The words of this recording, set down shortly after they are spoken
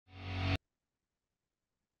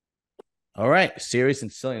All right. Serious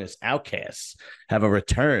and Silliness Outcasts have a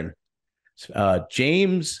return.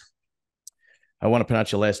 James, I want to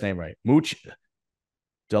pronounce your last name right. Mooch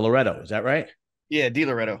DeLoretto. Is that right? Yeah,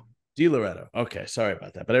 DeLoretto. DeLoretto. Okay. Sorry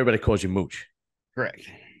about that. But everybody calls you Mooch. Correct.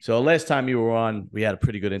 So last time you were on, we had a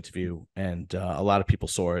pretty good interview and a lot of people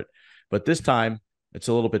saw it. But this time it's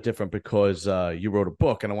a little bit different because you wrote a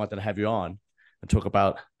book and I wanted to have you on and talk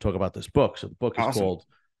about this book. So the book is Awesome. called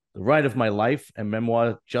The Ride of My Life and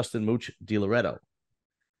Memoir Justin Mooch DeLoretto.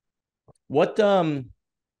 What um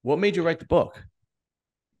what made you write the book?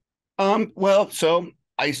 Well,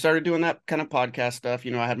 I started doing that kind of podcast stuff.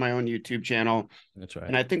 I had my own YouTube channel, That's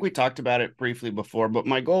and right. I think we talked about it briefly before, but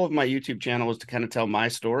my goal of my YouTube channel was to kind of tell my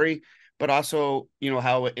story, but also,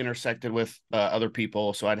 how it intersected with other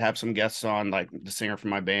people. So I'd have some guests on, like the singer from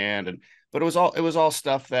my band, but it was all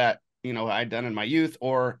stuff that, I'd done in my youth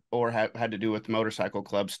or had to do with motorcycle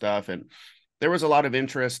club stuff. And there was a lot of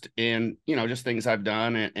interest in, just things I've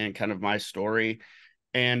done and kind of my story.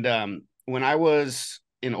 And when I was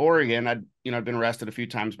in Oregon, I'd been arrested a few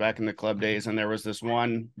times back in the club days, and there was this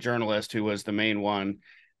one journalist who was the main one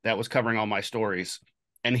that was covering all my stories.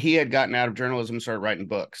 And he had gotten out of journalism and started writing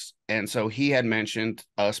books. And so he had mentioned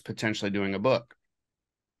us potentially doing a book.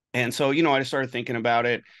 And so, I just started thinking about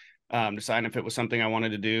it, deciding if it was something I wanted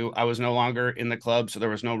to do. I was no longer in the club, so there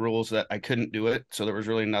was no rules that I couldn't do it. So there was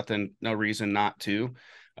really no reason not to.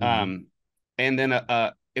 Mm-hmm. Um, and then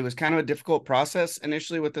it was kind of a difficult process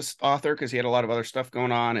initially with this author because he had a lot of other stuff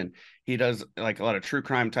going on, and he does like a lot of true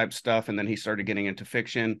crime type stuff. And then he started getting into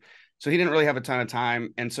fiction. So he didn't really have a ton of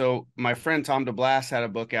time. And so my friend Tom DeBlas had a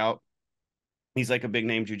book out. He's like a big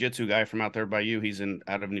name jujitsu guy from out there by you. He's in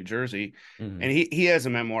out of New Jersey, Mm-hmm. and he has a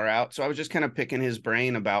memoir out. So I was just kind of picking his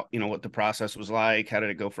brain about what the process was like, how did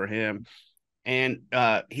it go for him, and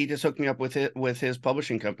he just hooked me up with his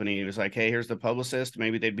publishing company. He was like, "Hey, here's the publicist.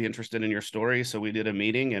 Maybe they'd be interested in your story." So we did a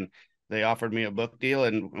meeting, and they offered me a book deal,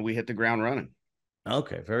 and we hit the ground running.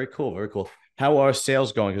 Okay, very cool, very cool. How are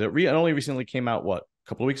sales going? Because it only recently came out, what, a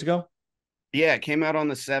couple of weeks ago? Yeah, it came out on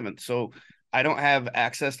the 7th. So I don't have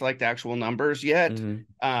access to like the actual numbers yet.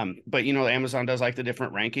 Mm-hmm. But Amazon does like the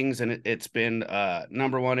different rankings, and it's been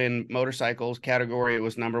number one in motorcycles category. It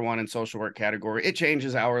was number one in social work category. It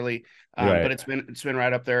changes hourly. But Right. it's been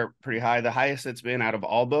right up there pretty high. The highest it's been out of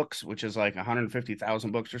all books, which is like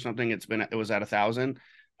 150,000 books or something. It was at 1,000. So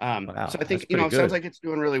Wow, I that's think pretty it sounds good. like it's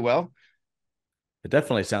doing really well. It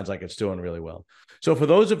definitely sounds like it's doing really well. So for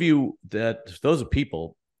those of you those are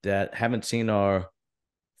people that haven't seen our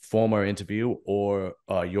former interview or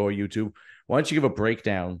your YouTube, why don't you give a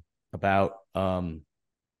breakdown about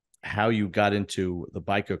how you got into the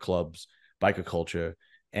biker clubs, biker culture,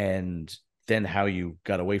 and then how you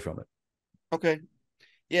got away from it? Okay.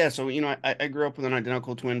 Yeah, so I grew up with an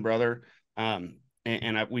identical twin brother,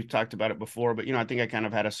 and we've talked about it before, but I think I kind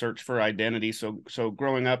of had a search for identity. So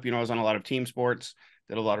growing up, I was on a lot of team sports,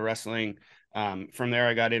 did a lot of wrestling. From there,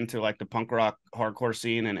 I got into like the punk rock hardcore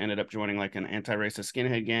scene and ended up joining like an anti-racist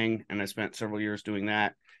skinhead gang, and I spent several years doing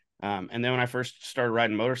that. And then when I first started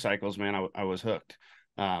riding motorcycles, man, I was hooked.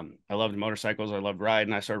 I loved motorcycles. I loved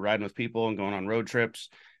riding. I started riding with people and going on road trips.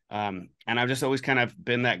 And I've just always kind of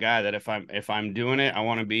been that guy that if I'm doing it, I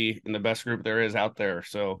want to be in the best group there is out there.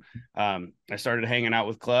 So I started hanging out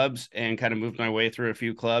with clubs and kind of moved my way through a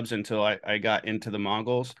few clubs until I got into the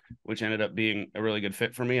Mongols, which ended up being a really good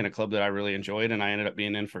fit for me and a club that I really enjoyed. And I ended up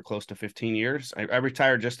being in for close to 15 years. I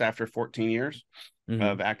retired just after 14 years Mm-hmm.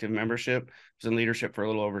 of active membership. I was in leadership for a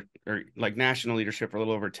little over, or like national leadership for a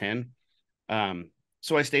little over 10.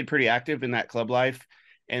 So I stayed pretty active in that club life.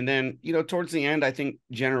 And then, towards the end, I think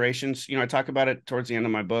generations, I talk about it towards the end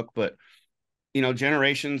of my book, but,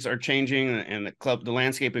 generations are changing and the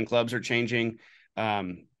landscape in clubs are changing.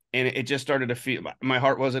 And it just started to feel, my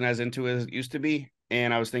heart wasn't as into it as it used to be.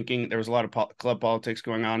 And I was thinking there was a lot of club politics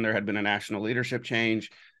going on. There had been a national leadership change,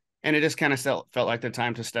 and it just kind of felt like the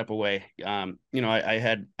time to step away. I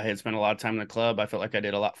had spent a lot of time in the club. I felt like I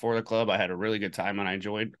did a lot for the club. I had a really good time and I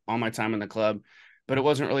enjoyed all my time in the club, but it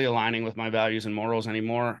wasn't really aligning with my values and morals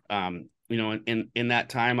anymore. In that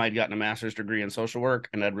time, I'd gotten a master's degree in social work,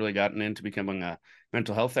 and I'd really gotten into becoming a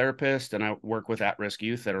mental health therapist. And I work with at-risk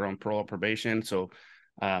youth that are on parole or probation. So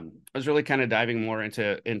I was really kind of diving more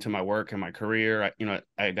into my work and my career.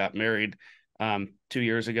 I got married 2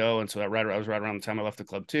 years ago, and so I was right around the time I left the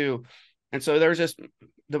club too. And so there was just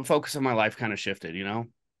the focus of my life kind of shifted.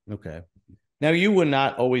 Okay. Now you were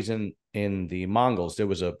not always in the Mongols. There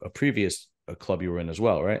was a previous club you were in as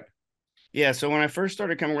well, right? Yeah, so when I first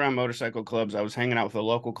started coming around motorcycle clubs, I was hanging out with a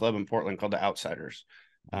local club in Portland called the Outsiders.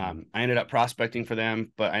 Mm-hmm. I ended up prospecting for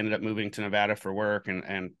them, but I ended up moving to Nevada for work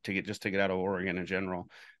and to get out of Oregon in general.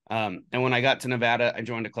 And when I got to Nevada, I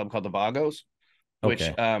joined a club called the Vagos, which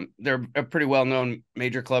Okay. they're a pretty well-known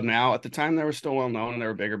major club now. At the time, they were still well-known. They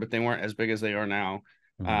were bigger, but they weren't as big as they are now.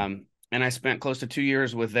 Mhm. And I spent close to 2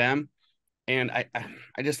 years with them. And I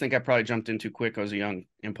just think I probably jumped in too quick. I was a young,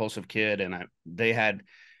 impulsive kid, and they had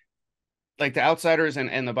like the outsiders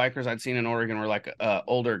and the bikers I'd seen in Oregon were like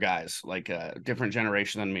older guys, like a different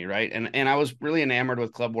generation than me, right? And I was really enamored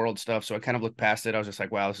with club world stuff, so I kind of looked past it. I was just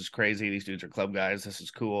like, wow, this is crazy. These dudes are club guys. This is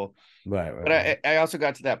cool. Right, But right, right. I also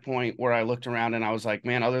got to that point where I looked around and I was like,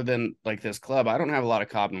 man, other than like this club, I don't have a lot of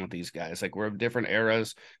common with these guys. Like we're of different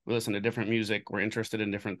eras. We listen to different music. We're interested in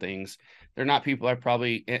different things. They're not people I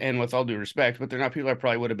probably, and with all due respect, but they're not people I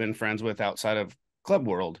probably would have been friends with outside of club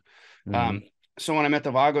world. Mhm. Um, so when I met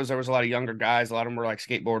the Vagos, there was a lot of younger guys. A lot of them were like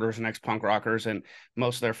skateboarders and ex-punk rockers, and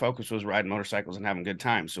most of their focus was riding motorcycles and having good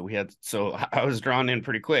times. So I was drawn in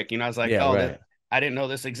pretty quick. I was like, Yeah, oh, right. I didn't know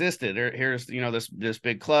this existed. Here's this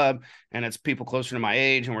big club, and it's people closer to my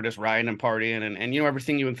age, and we're just riding and partying, and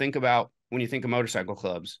everything you would think about when you think of motorcycle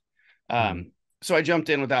clubs. Mhm. So I jumped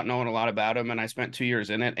in without knowing a lot about them, and I spent 2 years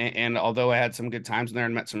in it. And although I had some good times in there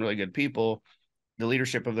and met some really good people, the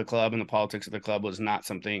leadership of the club and the politics of the club was not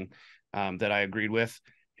something that I agreed with.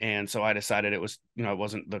 And so I decided it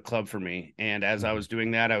wasn't the club for me. And as I Mhm. was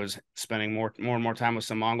doing that, I was spending more and more time with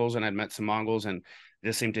some Mongols, and I'd met some Mongols and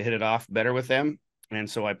just seemed to hit it off better with them. And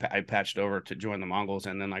so I patched over to join the Mongols.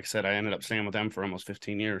 And then, like I said, I ended up staying with them for almost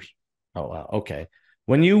 15 years. Oh wow. Okay.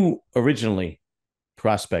 When you originally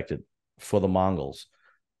prospected for the Mongols,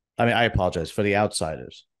 I mean, I apologize for the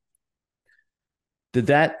outsiders.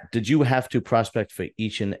 Did you have to prospect for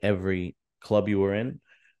each and every club you were in,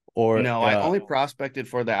 or No, I only prospected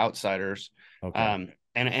for the outsiders, okay,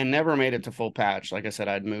 and never made it to full patch. Like I said,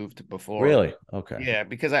 I'd moved before. really? Okay. Yeah,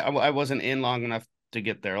 because I wasn't in long enough to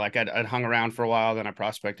get there. Like I'd hung around for a while, then I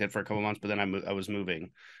prospected for a couple months, but then I was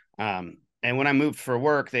moving. And when I moved for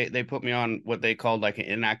work, they put me on what they called like an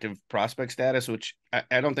inactive prospect status, which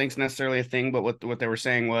I don't think is necessarily a thing, but what they were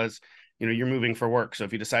saying was, you're moving for work. So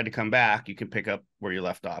if you decide to come back, you can pick up where you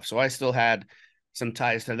left off. So I still had some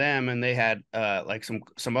ties to them, and they had like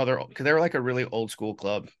some other, because they were like a really old school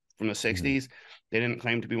club from the Mhm. 60s. They didn't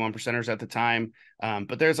claim to be one percenters at the time.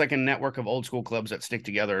 But there's like a network of old school clubs that stick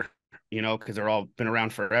together, because they're all been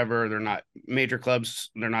around forever. They're not major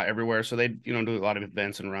clubs. They're not everywhere. So they, do a lot of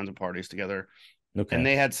events and runs and parties together. And Okay.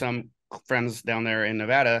 they had some friends down there in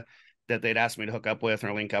Nevada that they'd asked me to hook up with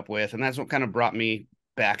or link up with. And that's what kind of brought me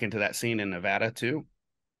back into that scene in Nevada too.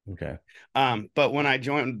 Okay. But when I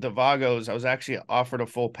joined the Vagos, I was actually offered a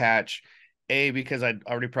full patch. A, because I'd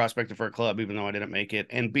already prospected for a club, even though I didn't make it,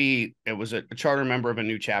 and B, it was a charter member of a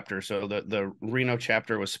new chapter. So the Reno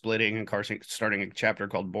chapter was splitting and starting a chapter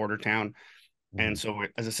called Border Town, and Mhm. so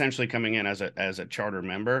it was essentially coming in as a charter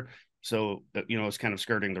member. So it was kind of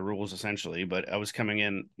skirting the rules essentially, but I was coming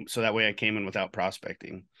in so that way I came in without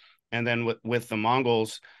prospecting, and then with the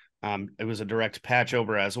Mongols, it was a direct patch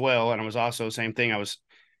over as well, and it was also same thing. I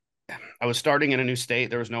was starting in a new state.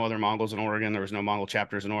 There was no other Mongols in Oregon. There was no Mongol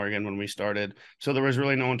chapters in Oregon when we started. So there was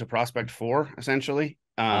really no one to prospect for, essentially.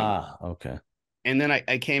 Ah, okay. And then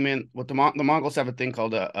I came in with the Mongols have a thing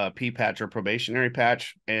called a P patch or probationary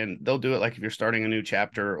patch, and they'll do it like if you're starting a new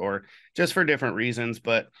chapter or just for different reasons.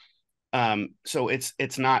 But so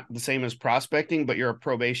it's not the same as prospecting, but you're a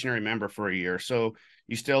probationary member for a year. So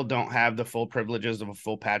you still don't have the full privileges of a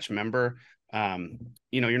full patch member.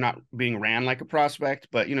 You're not being ran like a prospect,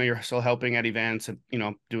 but you're still helping at events and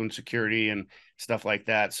doing security and stuff like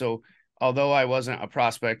that. So although I wasn't a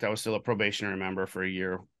prospect, I was still a probationary member for a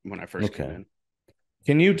year when I first came Okay. in.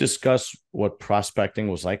 Can you discuss what prospecting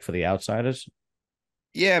was like for the outsiders?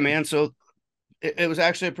 Yeah, man. So it was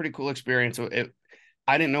actually a pretty cool experience.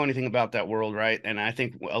 I didn't know anything about that world, right? And I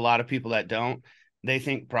think a lot of people that don't, they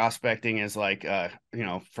think prospecting is like,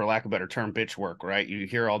 for lack of a better term, bitch work, right? You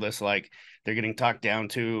hear all this like they're getting talked down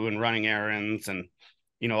to and running errands and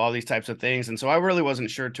all these types of things. And so I really wasn't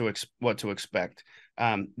sure what to expect.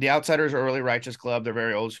 The Outsiders are a really righteous club. They're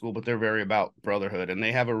very old school, but they're very about brotherhood, and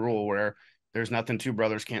they have a rule where there's nothing two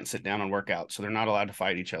brothers can't sit down and work out, so they're not allowed to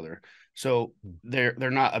fight each other. So they're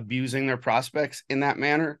not abusing their prospects in that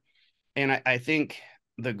manner. And I think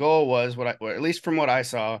the goal was or at least from what I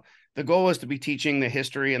saw, the goal was to be teaching the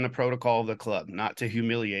history and the protocol of the club, not to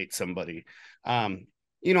humiliate somebody.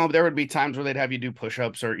 There would be times where they'd have you do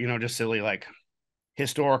push-ups or, just silly like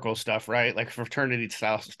historical stuff, right? Like fraternity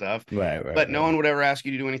style stuff. Right, right, But no right. one would ever ask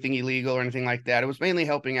you to do anything illegal or anything like that. It was mainly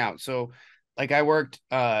helping out. So like I worked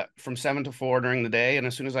from 7 to 4 during the day. And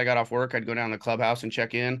as soon as I got off work, I'd go down to the clubhouse and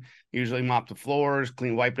check in, usually mop the floors,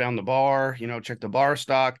 wipe down the bar, check the bar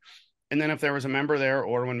stock. And then if there was a member there,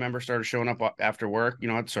 or when members started showing up after work,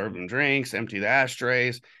 I'd serve them drinks, empty the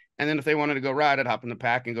ashtrays. And then if they wanted to go ride, I'd hop in the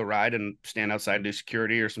pack and go ride and stand outside and do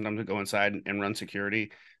security, or sometimes I'd go inside and run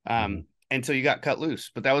security until you got cut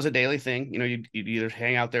loose. But that was a daily thing. You'd either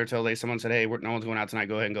hang out there till someone said, hey, no one's going out tonight,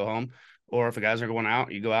 go ahead and go home. Or if the guys are going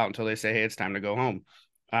out, you go out until they say, hey, it's time to go home.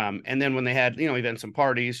 And then when they had, events and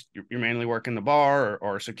parties, you're mainly working the bar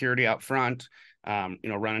or security out front,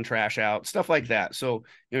 running trash out, stuff like that. So,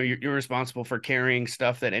 you're responsible for carrying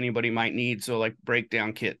stuff that anybody might need. So like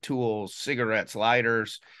breakdown kit, tools, cigarettes,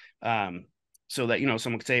 lighters, so that,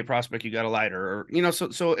 someone could say, hey, prospect, you got a lighter, or,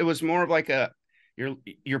 so it was more of like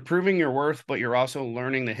you're proving your worth, but you're also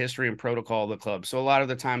learning the history and protocol of the club. So a lot of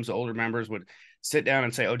the times the older members would sit down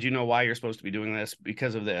and say, oh, do you know why you're supposed to be doing this?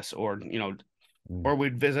 Because of this, or, or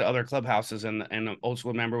we'd visit other clubhouses and an old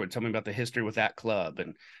school member would tell me about the history with that club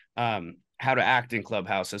and how to act in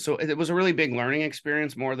clubhouses. So it was a really big learning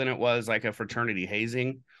experience, more than it was like a fraternity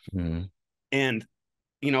hazing. And,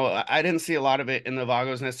 I didn't see a lot of it in the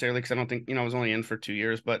Vagos necessarily, because I don't think, I was only in for 2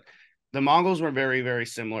 years, but the Mongols were very, very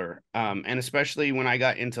similar. And especially when I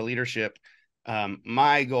got into leadership,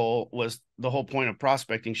 my goal was, the whole point of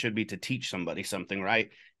prospecting should be to teach somebody something, right?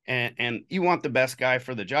 And you want the best guy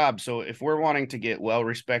for the job. So if we're wanting to get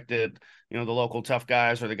well-respected, the local tough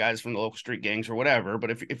guys or the guys from the local street gangs or whatever,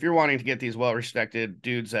 but if you're wanting to get these well-respected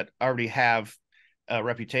dudes that already have a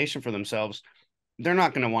reputation for themselves, they're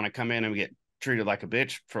not going to want to come in and get treated like a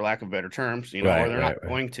bitch, for lack of better terms, or they're not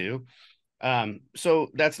going to. So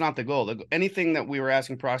that's not the goal. Anything that we were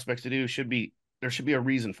asking prospects to do there should be a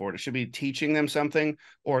reason for it. It should be teaching them something,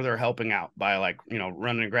 or they're helping out by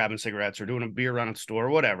running and grabbing cigarettes or doing a beer run at the store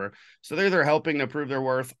or whatever. So they're either helping to prove their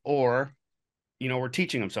worth, or, we're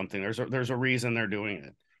teaching them something. There's a reason they're doing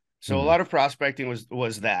it. So a lot of prospecting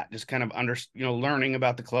was that, just kind of learning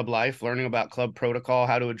about the club life, learning about club protocol,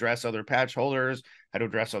 how to address other patch holders, how to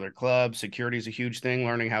address other clubs. Security is a huge thing,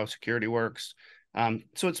 learning how security works.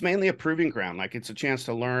 So it's mainly a proving ground. Like, it's a chance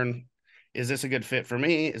to learn, is this a good fit for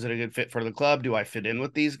me? Is it a good fit for the club? Do I fit in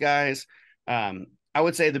with these guys? I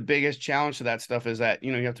would say the biggest challenge to that stuff is that,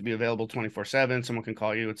 you have to be available 24/7. Someone can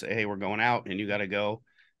call you and say, hey, we're going out, and you got to go.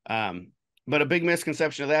 But a big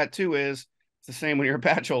misconception of that too is it's the same when you're a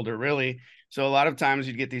patch holder, really. So a lot of times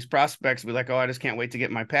you'd get these prospects be like, oh, I just can't wait to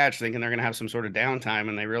get my patch, thinking they're going to have some sort of downtime.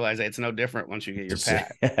 And they realize that it's no different once you get your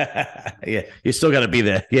patch. Yeah. You still got to be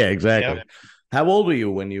there. Yeah, exactly. Yep. How old were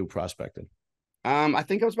you when you prospected? I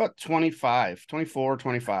think I was about 24,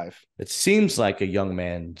 25. It seems like a young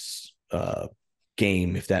man's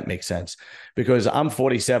game, if that makes sense, because I'm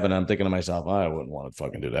 47. I'm thinking to myself, I wouldn't want to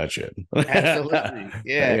fucking do that shit. Absolutely.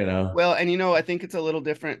 Yeah. Well, and I think it's a little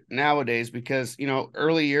different nowadays, because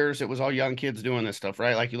early years it was all young kids doing this stuff,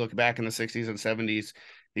 right? Like, you look back in the 60s and 70s,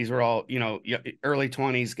 these were all early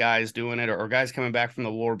 20s guys doing it, or guys coming back from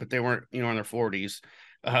the war, but they weren't in their 40s.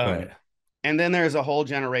 Right. And then there's a whole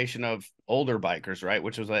generation of older bikers, right?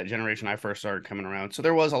 Which was that generation I first started coming around. So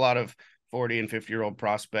there was a lot of 40 and 50-year-old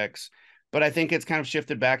prospects, but I think it's kind of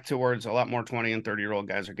shifted back towards a lot more 20 and 30-year-old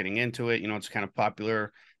guys are getting into it. It's kind of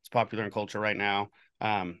popular. It's popular in culture right now.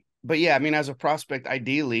 But yeah, I mean, as a prospect,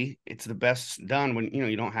 ideally, it's the best done when,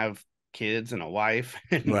 you don't have kids and a wife.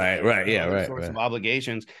 And, right. Yeah. Right. Sorts of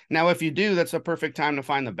obligations. Now, if you do, that's a perfect time to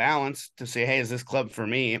find the balance to say, hey, is this club for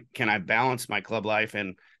me? Can I balance my club life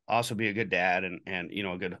and also be a good dad and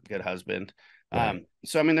a good husband? Right.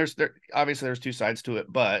 So I mean, obviously there's two sides to it,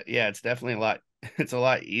 but yeah, it's definitely it's a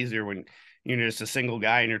lot easier when you're just a single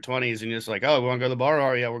guy in your 20s and you're just like, oh, we want to go to the bar?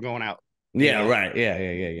 Oh yeah, we're going out. Yeah, right.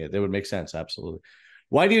 Yeah. That would make sense. Absolutely.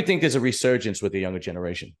 Why do you think there's a resurgence with the younger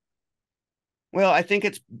generation? Well, I think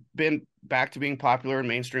it's been back to being popular, and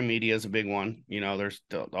mainstream media is a big one. There's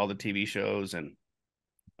all the TV shows and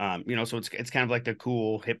so it's kind of like the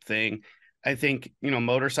cool hip thing. I think,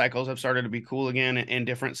 motorcycles have started to be cool again in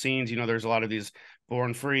different scenes. There's a lot of these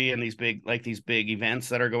Born Free and these big events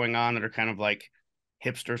that are going on that are kind of like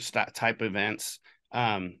hipster type events.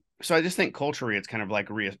 So I just think culturally it's kind of like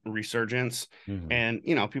resurgence. And,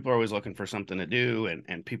 people are always looking for something to do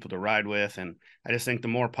and people to ride with. And I just think the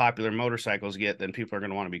more popular motorcycles get, then people are going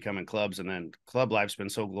to want to become in clubs. And then club life's been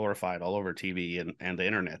so glorified all over TV and the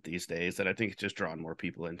internet these days that I think it's just drawing more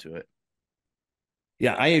people into it.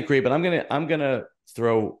 Yeah, I agree, but I'm gonna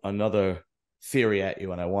throw another theory at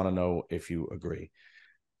you, and I want to know if you agree.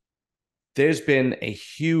 There's been a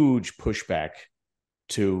huge pushback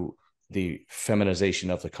to the feminization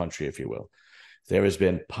of the country, if you will. There has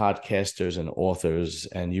been podcasters and authors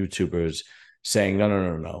and YouTubers saying,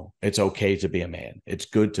 no. It's okay to be a man. It's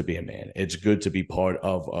good to be a man. It's good to be part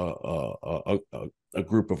of a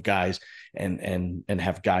group of guys and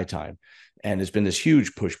have guy time. And there's been this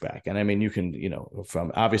huge pushback. And I mean, you can,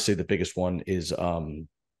 from obviously the biggest one is the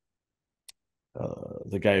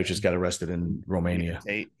guy who just got arrested in Romania.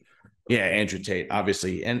 Yeah, Andrew Tate,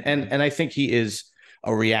 obviously. And I think he is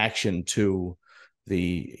a reaction to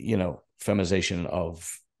the, feminization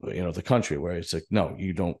of, the country, where it's like, no,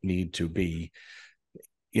 you don't need to be,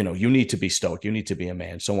 you need to be stoic, you need to be a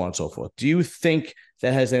man, so on and so forth. Do you think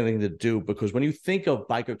that has anything to do? Because when you think of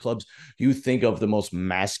biker clubs, you think of the most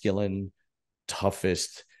masculine,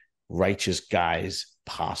 toughest, righteous guys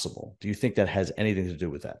possible. Do you think that has anything to do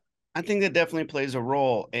with that? I think that definitely plays a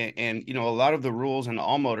role. And a lot of the rules in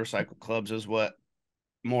all motorcycle clubs is what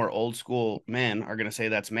more old school men are going to say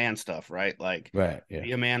that's man stuff, right? Like, right, yeah.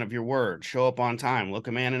 Be a man of your word, show up on time, look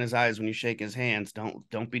a man in his eyes when you shake his hands,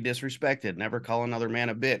 don't be disrespected, never call another man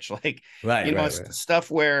a bitch. Like, right.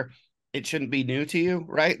 Stuff where it shouldn't be new to you,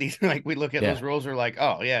 right? Like, we look at those rules, are like,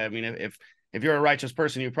 oh yeah, I mean, if you're a righteous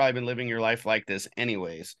person, you've probably been living your life like this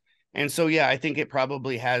anyways. And so, yeah, I think it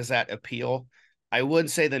probably has that appeal. I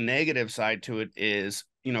would say the negative side to it is,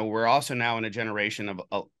 we're also now in a generation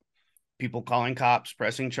of people calling cops,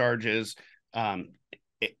 pressing charges,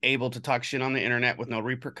 able to talk shit on the internet with no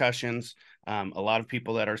repercussions. A lot of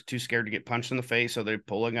people that are too scared to get punched in the face, so they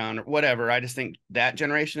pull a gun or whatever. I just think that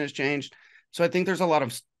generation has changed. So I think there's a lot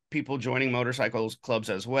of people joining motorcycles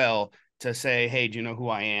clubs as well to say, hey, do you know who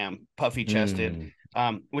I am? Puffy chested,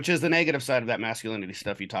 which is the negative side of that masculinity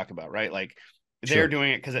stuff you talk about, right? Like, they're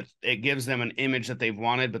doing it because it gives them an image that they've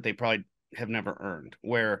wanted, but they probably have never earned.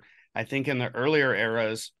 Where I think in the earlier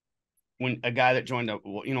eras, when a guy that joined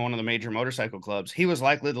one of the major motorcycle clubs, he was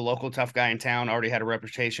likely the local tough guy in town, already had a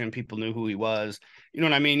reputation, people knew who he was. You know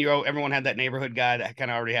what I mean? Everyone had that neighborhood guy that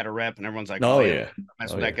kind of already had a rep, and everyone's like, oh yeah,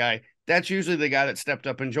 mess with that guy. That's usually the guy that stepped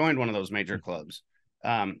up and joined one of those major clubs.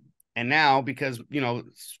 And now, because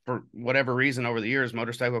for whatever reason over the years,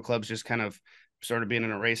 motorcycle clubs just kind of started being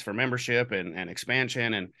in a race for membership and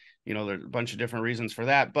expansion, and there's a bunch of different reasons for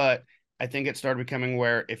that. But I think it started becoming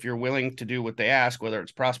where if you're willing to do what they ask, whether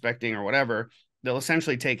it's prospecting or whatever, they'll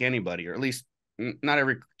essentially take anybody, or at least not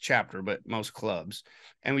every chapter, but most clubs.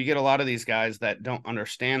 And we get a lot of these guys that don't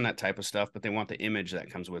understand that type of stuff, but they want the image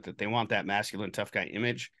that comes with it. They want that masculine tough guy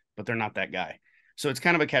image, but they're not that guy. So it's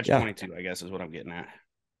kind of a catch-22, I guess, is what I'm getting at.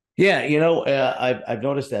 Yeah, I've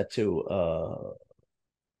noticed that too.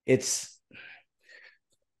 It's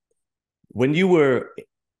when you were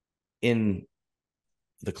in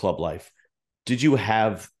the club life, did you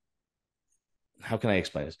have, how can I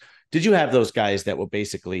explain this? Did you have those guys that were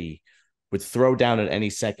basically would throw down at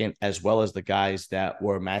any second, as well as the guys that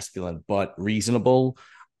were masculine but reasonable?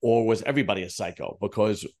 Or was everybody a psycho?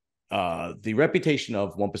 Because the reputation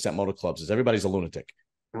of 1% motor clubs is everybody's a lunatic.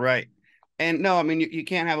 Right. And no, I mean, you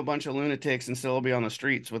can't have a bunch of lunatics and still be on the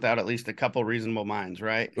streets without at least a couple reasonable minds,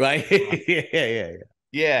 right? Right. Yeah.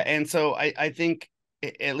 Yeah. And so I think,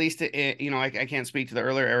 at least, I can't speak to the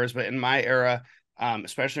earlier eras, but in my era,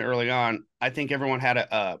 especially early on, I think everyone had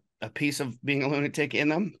a piece of being a lunatic in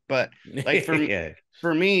them. But like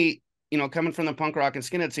for me, coming from the punk rock and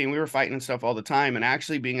skinhead scene, we were fighting and stuff all the time. And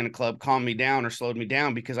actually being in a club calmed me down or slowed me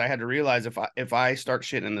down, because I had to realize if I start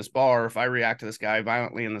shitting in this bar, if I react to this guy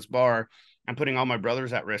violently in this bar, I'm putting all my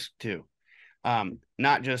brothers at risk too.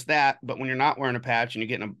 Not just that, but when you're not wearing a patch and you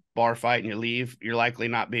get in a bar fight and you leave, you're likely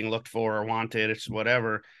not being looked for or wanted. It's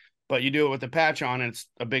whatever. But you do it with the patch on, and it's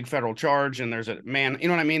a big federal charge, and there's a man, you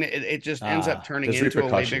know what I mean? It just ends up turning into a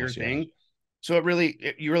way bigger thing. So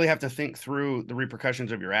you really have to think through the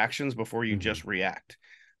repercussions of your actions before you just react.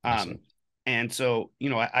 And so,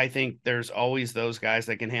 I think there's always those guys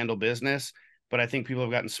that can handle business, but I think people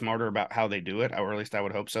have gotten smarter about how they do it, or at least I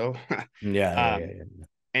would hope so. Yeah.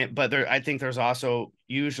 But I think there's also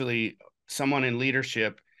usually someone in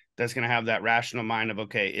leadership that's going to have that rational mind of,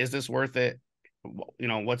 okay, is this worth it?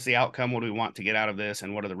 What's the outcome? What do we want to get out of this?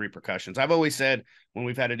 And what are the repercussions? I've always said when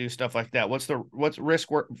we've had to do stuff like that, what's risk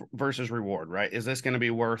versus reward, right? Is this going to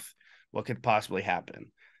be worth what could possibly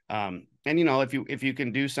happen? And if you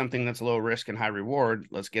can do something that's low risk and high reward,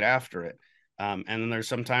 let's get after it. And then there's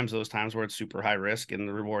sometimes those times where it's super high risk and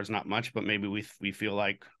the reward's not much, but maybe we feel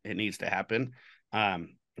like it needs to happen.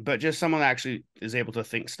 But just someone that actually is able to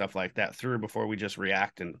think stuff like that through before we just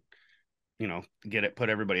react and, put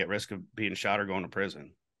everybody at risk of being shot or going to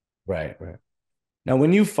prison. Right. Now,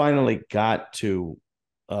 when you finally got to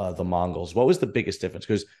the Mongols, what was the biggest difference?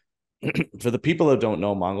 Because for the people that don't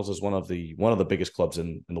know, Mongols is one of the biggest clubs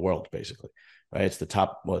in the world, basically, right? It's the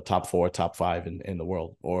top 4, top 5 in the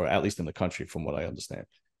world, or at least in the country, from what I understand.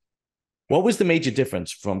 What was the major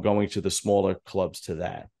difference from going to the smaller clubs to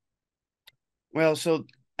that? Well, so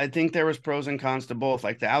I think there was pros and cons to both.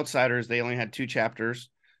 Like the Outsiders, they only had 2 chapters,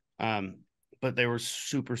 but they were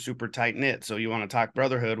super, super tight knit. So you want to talk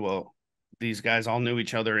brotherhood? Well, these guys all knew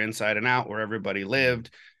each other inside and out, where everybody lived.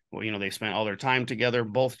 Well, they spent all their time together,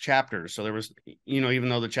 both chapters. So there was, even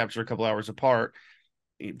though the chapters were a couple hours apart,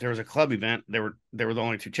 there was a club event. They were the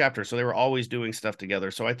only 2 chapters, so they were always doing stuff together.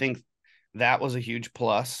 So I think that was a huge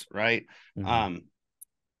plus, right? Mm-hmm.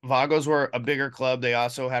 Vagos were a bigger club. They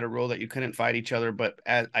also had a rule that you couldn't fight each other. But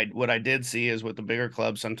what I did see is with the bigger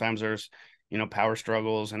clubs, sometimes there's, power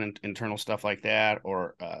struggles and internal stuff like that,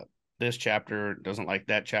 or this chapter doesn't like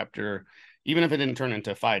that chapter. Even if it didn't turn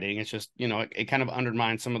into fighting, it's just, it kind of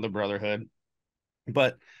undermines some of the brotherhood.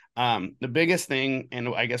 But the biggest thing, and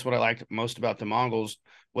I guess what I liked most about the Mongols,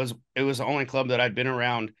 was it was the only club that I'd been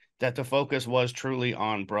around that the focus was truly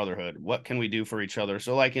on brotherhood. What can we do for each other?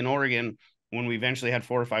 So like in Oregon, when we eventually had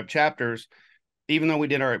 4 or 5 chapters, even though we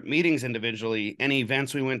did our meetings individually, any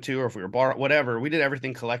events we went to, or if we were bar, whatever, we did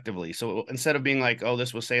everything collectively. So instead of being like, oh,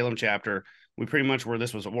 this was Salem chapter, we pretty much were,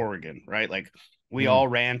 this was Oregon, right? Like we all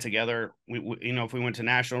ran together. We if we went to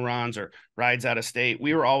national runs or rides out of state,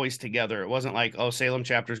 we were always together. It wasn't like, oh, Salem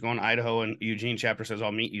chapter's going to Idaho and Eugene chapter says,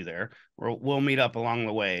 I'll meet you there. Or we'll meet up along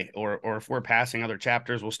the way. Or if we're passing other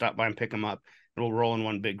chapters, we'll stop by and pick them up and we'll roll in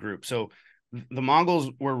one big group. So the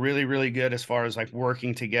Mongols were really, really good as far as like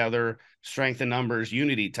working together, strength in numbers,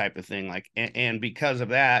 unity type of thing. Like, and because of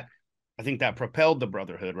that, I think that propelled the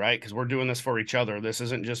brotherhood, right? Because we're doing this for each other. This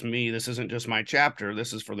isn't just me. This isn't just my chapter.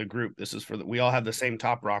 This is for the group. This is we all have the same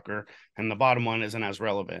top rocker, and the bottom one isn't as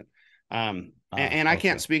relevant. And I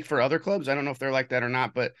can't speak for other clubs. I don't know if they're like that or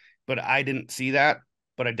not, but I didn't see that,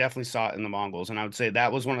 but I definitely saw it in the Mongols. And I would say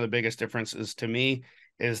that was one of the biggest differences to me,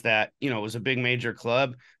 is that, it was a big major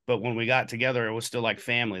club, but when we got together, it was still like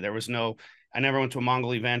family. There was no, I never went to a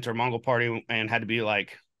Mongol event or Mongol party and had to be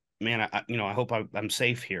like, man, I hope I'm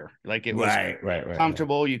safe here. Like it was Right.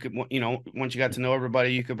 comfortable. You could, once you got to know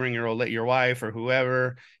everybody, you could bring your wife or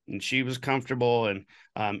whoever, and she was comfortable. And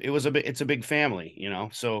it's a big family,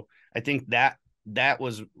 So I think that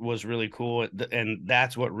was really cool, and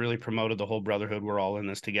that's what really promoted the whole brotherhood. We're all in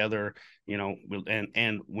this together,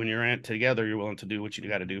 and when you're in it together, you're willing to do what you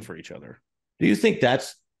got to do for each other. Do you think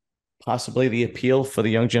that's possibly the appeal for the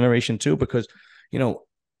young generation too? Because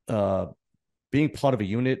uh, being part of a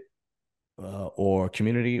unit or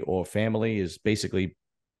community or family is basically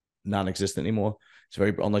non-existent anymore. It's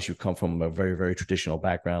very, unless you come from a very, very traditional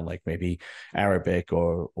background, like maybe Arabic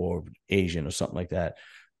or Asian or something like that.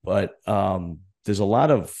 But there's a lot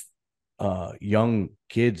of young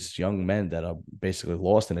kids, young men that are basically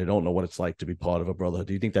lost and they don't know what it's like to be part of a brotherhood.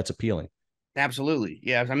 Do you think that's appealing? Absolutely.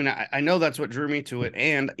 Yeah. I mean, I know that's what drew me to it.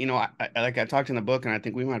 And, like I talked in the book, and I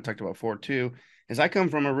think we might have talked about before too, is I come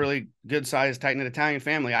from a really good sized, tight knit Italian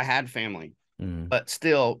family. I had family, but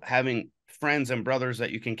still having friends and brothers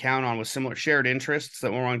that you can count on with similar shared interests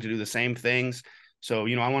that we're wanting to do the same ththings. So,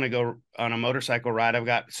 I want to go on a motorcycle ride. I've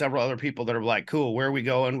got several other people that are like, cool, where are we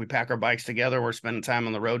going? We pack our bikes together. We're spending time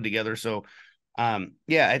on the road together. So,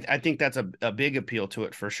 yeah, I think that's a big appeal to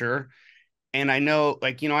it for sure. And I know,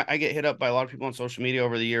 like, I get hit up by a lot of people on social media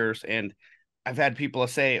over the years, and I've had people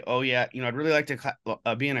say, oh yeah, I'd really like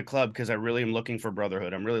to be in a club because I really am looking for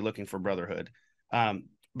brotherhood. I'm really looking for brotherhood.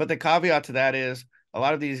 But the caveat to that is a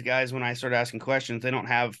lot of these guys, when I start asking questions, they don't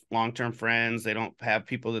have long-term friends. They don't have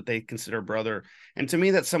people that they consider brother. And to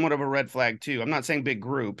me, that's somewhat of a red flag too. I'm not saying big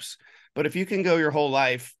groups, but if you can go your whole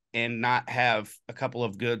life and not have a couple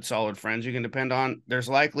of good, solid friends you can depend on, there's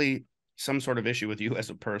likely some sort of issue with you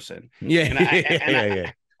as a person. Yeah,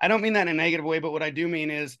 And I don't mean that in a negative way, but what I do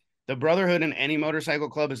mean is the brotherhood in any motorcycle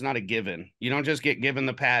club is not a given. You don't just get given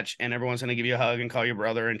the patch and everyone's going to give you a hug and call you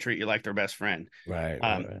brother and treat you like their best friend. Right.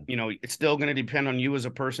 It's still going to depend on you as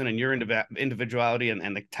a person and your individuality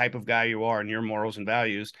and the type of guy you are and your morals and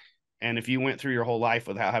values. And if you went through your whole life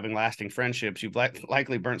without having lasting friendships, you've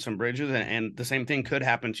likely burnt some bridges, and the same thing could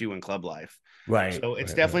happen to you in club life. Right. So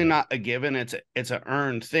it's definitely not a given. It's an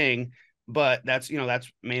earned thing. But that's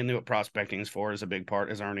mainly what prospecting is for, is a big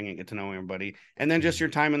part, is earning and get to know everybody. And then just your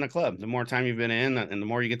time in the club. The more time you've been in and the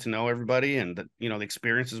more you get to know everybody and the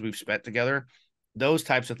experiences we've spent together, those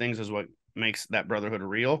types of things is what makes that brotherhood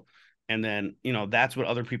real. And then, that's what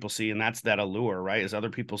other people see. And that's that allure, right? Is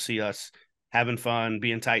other people see us having fun,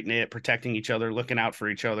 being tight knit, protecting each other, looking out for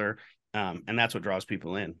each other. And that's what draws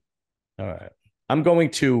people in. All right. I'm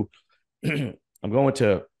going to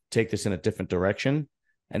take this in a different direction,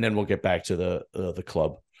 and then we'll get back to the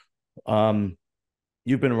club.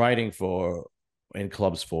 You've been writing in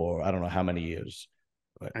clubs for I don't know how many years.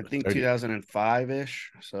 I think 2005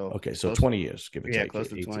 ish. So okay, so 20 years, give or take. Close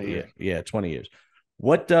to 20 years. Yeah, 20 years.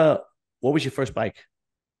 What was your first bike?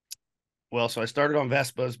 Well, so I started on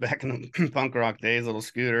Vespas back in the punk rock days, little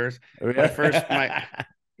scooters. My first my Yeah.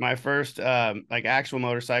 my first like actual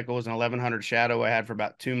motorcycle was an 1100 Shadow I had for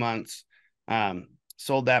about 2 months.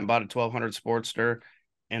 Sold that and bought a 1200 Sportster.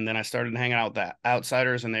 And then I started hanging out with the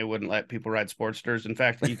outsiders, and they wouldn't let people ride Sportsters. In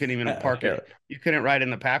fact, you couldn't even Really? you couldn't ride in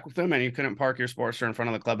the pack with them, and you couldn't park your Sportster in front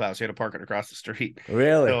of the clubhouse. You had to park it across the street.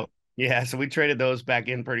 Really? So yeah, so we traded those back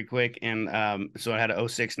in pretty quick. And so I had a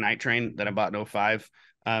 '06 Night Train that I bought in '05.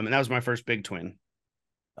 And that was my first big twin.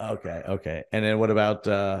 Okay. Okay. And then what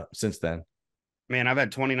about since then? Man, I've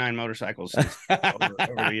had 29 motorcycles since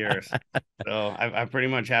over the years. So I've pretty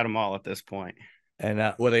much had them all at this point.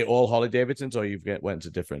 And were they all Harley Davidsons, or went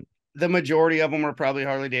to different? The majority of them were probably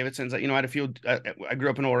Harley Davidsons. You know, I had a few. I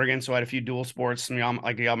grew up in Oregon, so I had a few dual sports,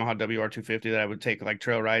 like a Yamaha WR250 that I would take like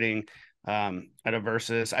trail riding. At a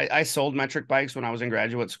Versus. I sold metric bikes when I was in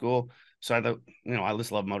graduate school, so I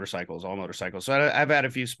just love motorcycles, all motorcycles. So I've had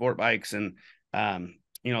a few sport bikes and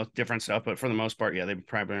different stuff, but for the most part, yeah, they've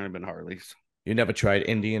primarily been Harleys. You never tried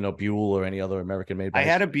Indian or Buell or any other American made I bikes?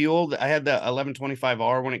 had a Buell. I had the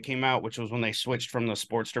 1125R when it came out, which was when they switched from the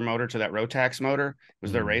Sportster motor to that Rotax motor. It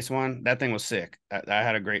was their race one. That thing was sick. I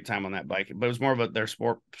had a great time on that bike, but it was more of their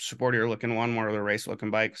sportier looking one, more of their race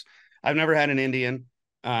looking bikes. I've never had an Indian.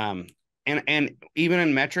 And even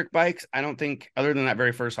in metric bikes, I don't think, other than that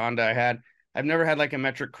very first Honda I had, I've never had like a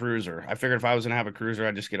metric cruiser. I figured if I was gonna have a cruiser,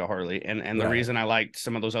 I'd just get a Harley. And the reason I liked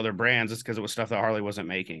some of those other brands is because it was stuff that Harley wasn't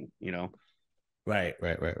making, you know. Right.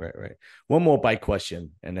 One more bike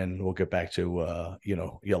question, and then we'll get back to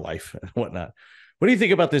your life and whatnot. What do you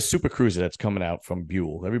think about this Super Cruiser that's coming out from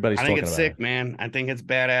Buell? Everybody's I think talking it's about sick, it. man. I think it's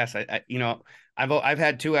badass. I've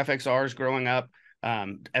had two FXRs growing up.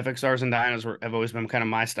 FXRs and Dynas have always been kind of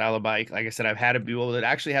my style of bike. Like I said, I've had a Buell that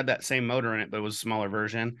actually had that same motor in it, but it was a smaller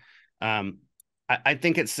version. I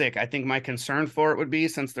think it's sick. I think my concern for it would be,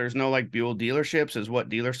 since there's no like Buell dealerships, is what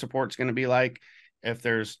dealer support's going to be like. If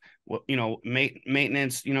there's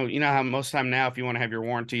maintenance, how most of the time now, if you want to have your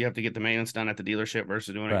warranty, you have to get the maintenance done at the dealership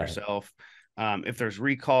versus doing it yourself. If there's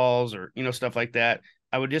recalls or stuff like that,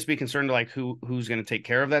 I would just be concerned to like who's going to take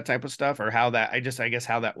care of that type of stuff, or how that I guess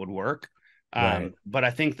how that would work. Right. But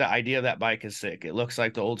I think the idea of that bike is sick. It looks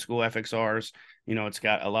like the old school FXRs. It's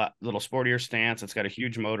got a little sportier stance. It's got a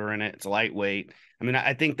huge motor in it. It's lightweight. I mean,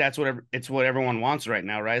 I think that's what everyone wants right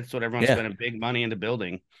now, right? It's what everyone's Yeah. spending big money into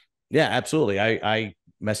building. Yeah, absolutely. I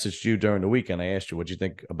messaged you during the weekend. I asked you what you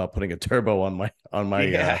think about putting a turbo on my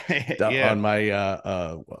Yeah, yeah. on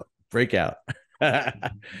my breakout. Yeah,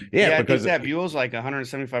 Yeah, I think because that Buell's like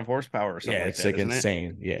 175 horsepower or something yeah, like it's that, like isn't it?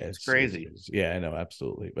 insane. Yeah, It's crazy. yeah, I know,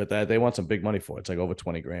 absolutely. But they want some big money for it. It's like over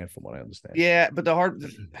 20 grand from what I understand. Yeah, but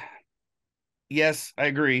yes, I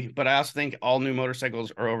agree. But I also think all new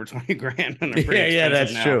motorcycles are over 20 grand and they're pretty Yeah, expensive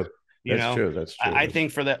that's now. true. That's true. That's true. I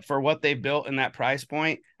think for what they built in that price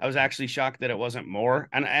point, I was actually shocked that it wasn't more.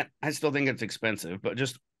 And I still think it's expensive, but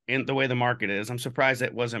just in the way the market is, I'm surprised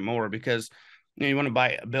it wasn't more, because you want to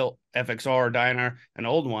buy a built FXR or Dyna, an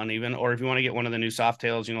old one even, or if you want to get one of the new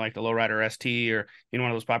Softails, like the Lowrider ST, or one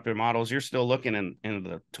of those popular models, you're still looking in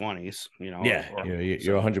the 20s. Yeah,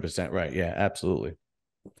 you're 100% right. Yeah, absolutely.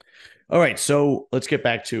 All right, so let's get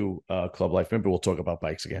back to club life. Maybe we'll talk about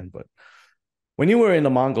bikes again. But when you were in the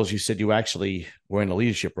Mongols, you said you actually were in a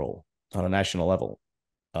leadership role on a national level.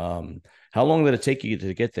 How long did it take you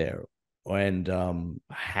to get there, and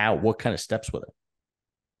what kind of steps were there?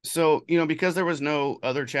 So, because there was no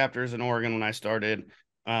other chapters in Oregon when I started,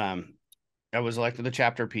 I was elected the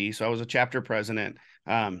chapter P, so I was a chapter president.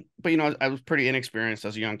 But I was pretty inexperienced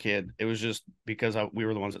as a young kid. It was just because we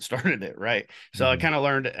were the ones that started it, right? So I kind of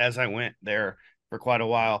learned as I went there for quite a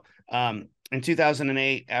while. In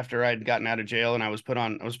 2008, after I'd gotten out of jail and I was put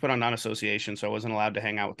on non-association, so I wasn't allowed to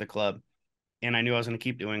hang out with the club, and I knew I was going to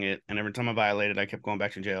keep doing it. And every time I violated, I kept going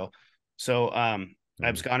back to jail. So I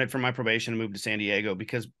absconded from my probation and moved to San Diego,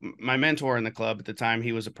 because my mentor in the club at the time,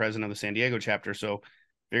 he was the president of the San Diego chapter. So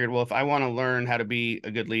figured, well, if I want to learn how to be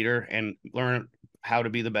a good leader and learn how to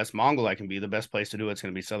be the best Mongol I can be, the best place to do it's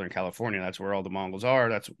going to be Southern California. That's where all the Mongols are.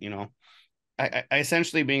 That's, I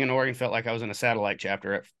essentially, being in Oregon, felt like I was in a satellite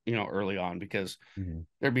chapter at, early on, because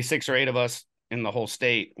there'd be 6 or 8 of us in the whole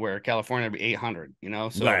state, where California would be 800,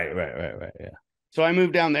 So Right. Yeah. So I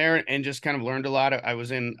moved down there and just kind of learned a lot. I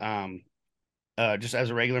was in, just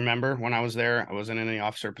as a regular member when I was there. I wasn't in any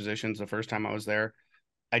officer positions the first time I was there.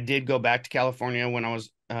 I did go back to California when I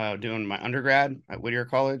was doing my undergrad at Whittier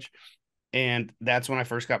College. And that's when I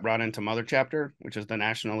first got brought into Mother Chapter, which is the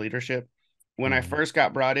national leadership. When I first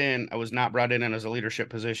got brought in, I was not brought in as a leadership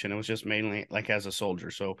position. It was just mainly like as a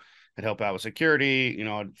soldier. So I'd help out with security,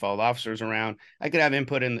 I'd follow the officers around. I could have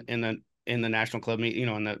input in the in the national club meet,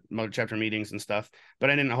 in the motor chapter meetings and stuff, but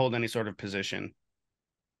I didn't hold any sort of position.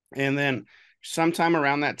 And then sometime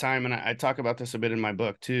around that time, and I talk about this a bit in my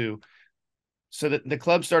book too, so that the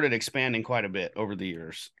club started expanding quite a bit over the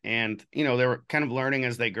years. And, they were kind of learning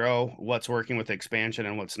as they grow what's working with expansion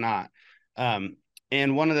and what's not.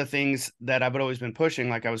 And one of the things that I've always been pushing,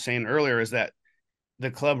 like I was saying earlier, is that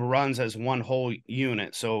the club runs as one whole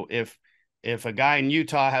unit. So if a guy in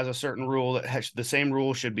Utah has a certain rule, that has the same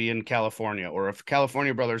rule should be in California, or if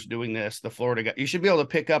California brothers doing this, the Florida guy, you should be able to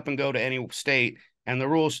pick up and go to any state, and the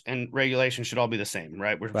rules and regulations should all be the same,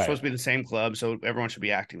 right? We're supposed to be the same club, so everyone should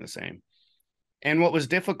be acting the same. And what was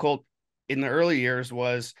difficult in the early years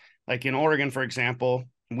was, like in Oregon, for example,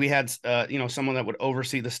 we had someone that would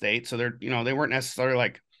oversee the state. So they weren't necessarily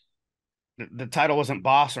like, the title wasn't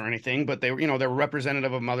boss or anything, but they were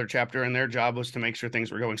representative of mother chapter, and their job was to make sure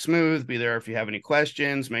things were going smooth, be there if you have any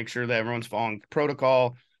questions, make sure that everyone's following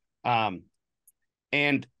protocol.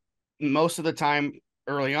 And most of the time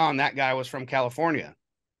early on, that guy was from California.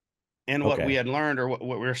 And what we had learned, or what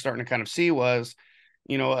we were starting to kind of see, was,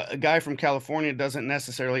 a guy from California doesn't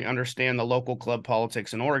necessarily understand the local club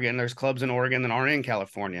politics in Oregon. There's clubs in Oregon that aren't in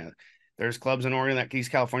California. There's clubs in Oregon that these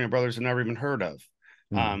California brothers have never even heard of.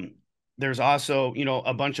 There's also,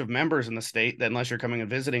 a bunch of members in the state that, unless you're coming and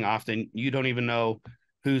visiting often, you don't even know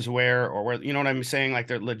who's where or where, you know what I'm saying? Like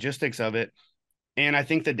the logistics of it. And I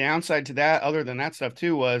think the downside to that, other than that stuff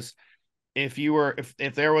too, was if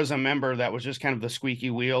there was a member that was just kind of the squeaky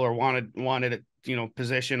wheel, or wanted a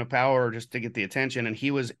position of power, or just to get the attention, and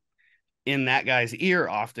he was in that guy's ear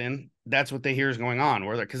often, that's what they hear is going on,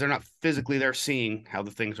 because they're not physically there seeing how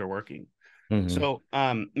the things are working. So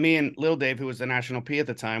me and Lil Dave, who was the national P at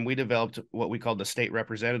the time, we developed what we called the state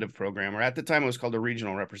representative program, or at the time it was called the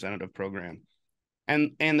regional representative program.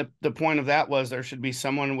 And the point of that was there should be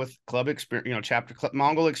someone with club experience, chapter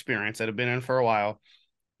Mongol experience, that have been in for a while,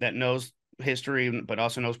 that knows history, but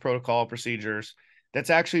also knows protocol procedures, that's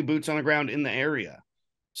actually boots on the ground in the area.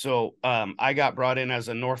 So I got brought in as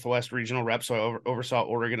a Northwest regional rep. So I oversaw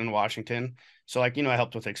Oregon and Washington. So I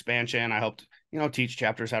helped with expansion. I helped, teach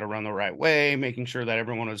chapters how to run the right way, making sure that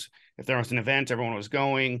everyone was, if there was an event, everyone was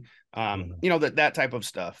going, that type of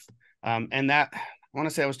stuff. And that, I want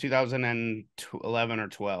to say it was 2011 or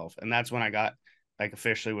 12. And that's when I got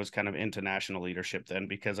officially was kind of into national leadership then,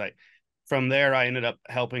 because from there, I ended up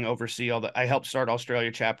helping oversee I helped start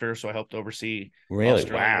Australia chapter. So I helped oversee Australia.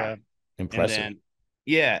 Wow. Impressive. And then,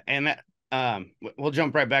 yeah. And that, we'll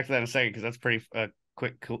jump right back to that in a second, because that's pretty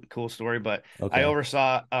quick, cool story. But I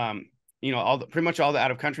oversaw, pretty much all the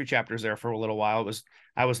out of country chapters there for a little while.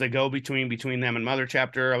 I was the go between them and mother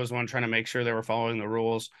chapter. I was one trying to make sure they were following the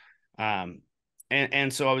rules.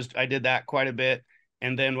 And so I did that quite a bit.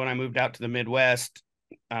 And then when I moved out to the Midwest,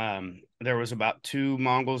 there was about two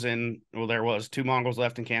Mongols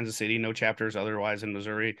left in Kansas City, no chapters otherwise in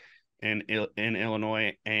Missouri and in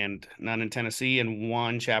Illinois, and none in Tennessee, and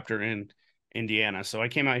one chapter in Indiana. So I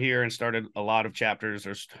came out here and started a lot of chapters.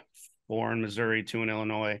 There's 4 in Missouri, 2 in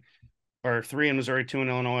Illinois, or 3 in Missouri, 2 in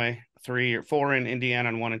Illinois, 3 or 4 in Indiana,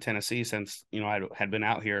 and 1 in Tennessee, since, I had been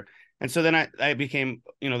out here. And so then I became,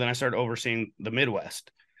 then I started overseeing the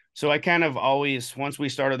Midwest. So I kind of always, once we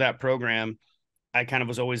started that program, I kind of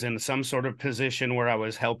was always in some sort of position where I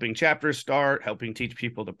was helping chapters start, helping teach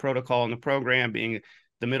people the protocol in the program, being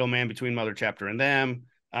the middleman between mother chapter and them,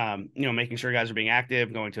 making sure guys are being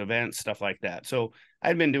active, going to events, stuff like that. So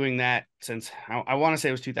I'd been doing that since I want to say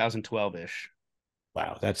it was 2012-ish.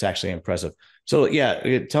 Wow, that's actually impressive. So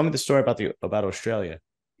yeah, tell me the story about Australia.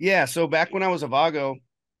 Yeah, so back when I was a Vago,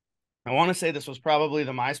 I want to say this was probably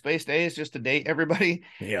the MySpace days, just to date everybody.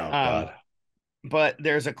 Yeah, God. But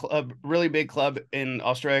there's a really big club in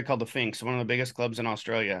Australia called the Finks, one of the biggest clubs in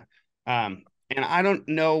Australia. And I don't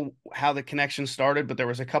know how the connection started, but there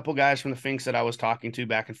was a couple guys from the Finks that I was talking to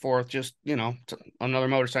back and forth, just, another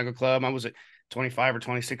motorcycle club. I was a 25 or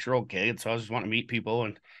 26-year-old kid, so I just want to meet people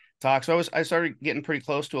and talk. So I started getting pretty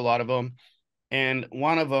close to a lot of them. And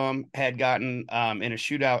one of them had gotten in a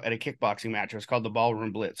shootout at a kickboxing match. It was called the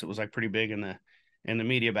Ballroom Blitz. It was pretty big in the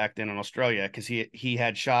media back then in Australia, because he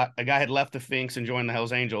had shot a guy, had left the Finks and joined the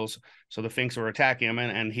Hells Angels. So the Finks were attacking him,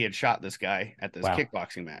 and he had shot this guy at this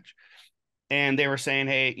kickboxing match. And they were saying,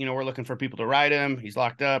 hey, we're looking for people to ride him. He's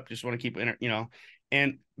locked up. Just want to keep,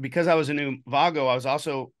 and because I was a new Vago, I was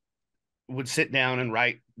also would sit down and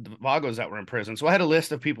write the Vagos that were in prison. So I had a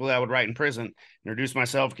list of people that I would write in prison, introduce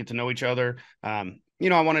myself, get to know each other. I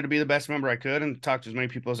wanted to be the best member I could and talk to as many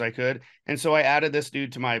people as I could. And so I added this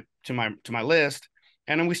dude to my list,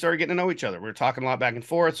 and then we started getting to know each other. We were talking a lot back and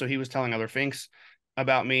forth. So he was telling other Finks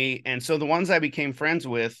about me. And so the ones I became friends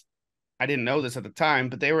with, I didn't know this at the time,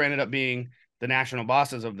 but they were ended up being the national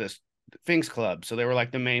bosses of this Finks club. So they were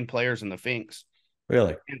like the main players in the Finks.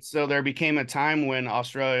 Really? And so there became a time when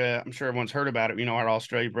Australia, I'm sure everyone's heard about it, how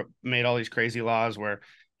Australia made all these crazy laws where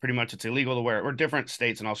pretty much it's illegal to wear, or different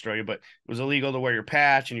states in Australia, but it was illegal to wear your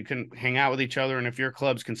patch and you couldn't hang out with each other. And if your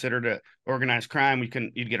club's considered a organized crime,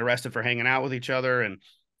 you'd get arrested for hanging out with each other. And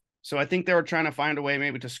so I think they were trying to find a way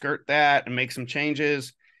maybe to skirt that and make some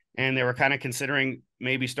changes. And they were kind of considering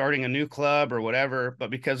maybe starting a new club or whatever. But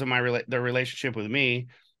because of their relationship with me,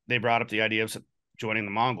 they brought up the idea of joining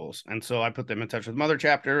the Mongols. And so I put them in touch with Mother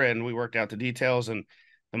Chapter and we worked out the details. And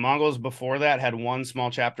the Mongols before that had one small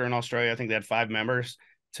chapter in Australia. I think they had 5 members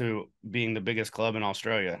to being the biggest club in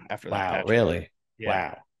Australia after that Wow, patch. really?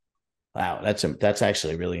 Yeah. Wow. Wow, that's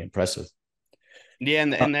actually really impressive. Yeah,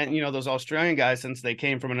 and then those Australian guys, since they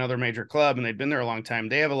came from another major club and they've been there a long time,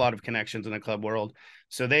 they have a lot of connections in the club world.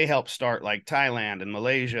 So they helped start like Thailand and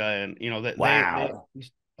Malaysia, and that they Wow.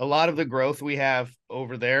 a lot of the growth we have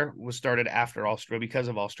over there was started after Australia because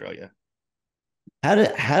of Australia. How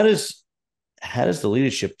does the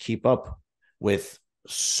leadership keep up with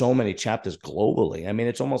so many chapters globally? I mean,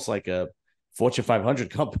 it's almost like a Fortune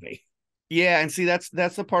 500 company. Yeah, and see that's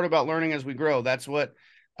the part about learning as we grow. That's what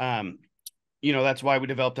that's why we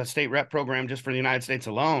developed a state rep program just for the United States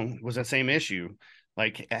alone, was that same issue.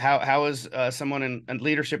 Like how is someone in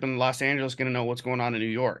leadership in Los Angeles going to know what's going on in New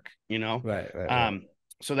York? Right.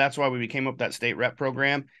 So that's why we came up with that state rep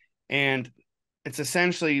program. And it's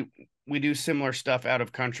essentially, we do similar stuff out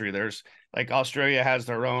of country. There's like Australia has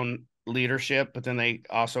their own leadership, but then they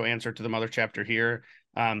also answer to the mother chapter here.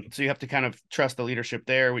 So you have to kind of trust the leadership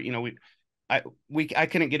there. I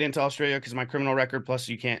couldn't get into Australia because of my criminal record. Plus,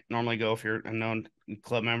 you can't normally go if you're a known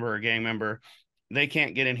club member or gang member. They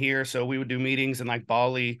can't get in here, so we would do meetings in like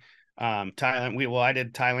Bali, Thailand. I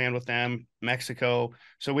did Thailand with them, Mexico.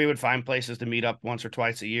 So we would find places to meet up once or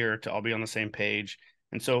twice a year to all be on the same page.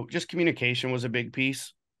 And so just communication was a big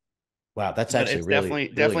piece. Wow, that's But actually it's really, really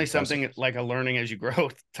definitely impressive. something like a learning as you grow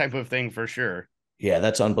type of thing for sure. Yeah,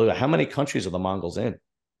 that's unbelievable. How many countries are the Mongols in?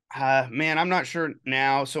 Man, I'm not sure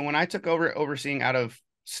now. So when I took over overseeing out of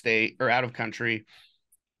state or out of country,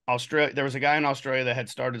 Australia, there was a guy in Australia that had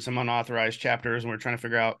started some unauthorized chapters, and we are trying to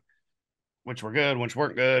figure out which were good, which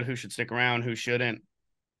weren't good, who should stick around, who shouldn't.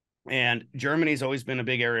 And Germany's always been a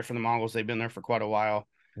big area for the Mongols. They've been there for quite a while.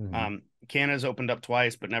 Mm-hmm. Canada's opened up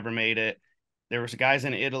twice, but never made it. There was guys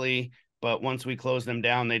in Italy, but once we closed them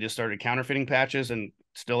down, they just started counterfeiting patches and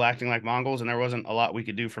still acting like Mongols. And there wasn't a lot we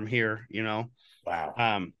could do from here.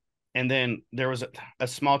 Wow. And then there was a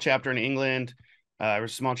small chapter in England. There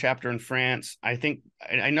was a small chapter in France. I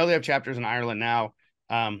know they have chapters in Ireland now.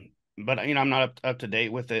 But I'm not up to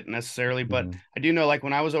date with it necessarily. But Mm-hmm. I do know, like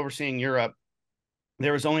when I was overseeing Europe,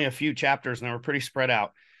 there was only a few chapters and they were pretty spread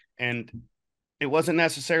out. And it wasn't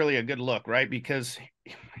necessarily a good look, right? Because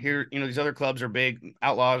here, these other clubs are big,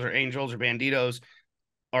 Outlaws or Angels or Bandidos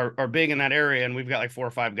are big in that area, and we've got like 4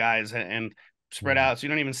 or 5 guys and spread Mm-hmm. out, so you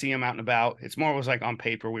don't even see them out and about. It's more was like on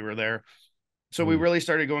paper we were there. So we Mm-hmm. really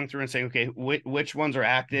started going through and saying, okay, which ones are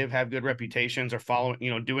active, have good reputations, are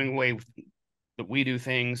following, doing way that we do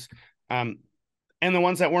things. And the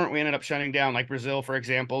ones that weren't, we ended up shutting down. Like Brazil, for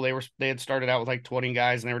example, they had started out with like 20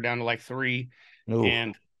 guys and they were down to like 3, Ooh.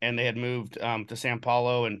 and they had moved to Sao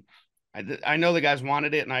Paulo. And I know the guys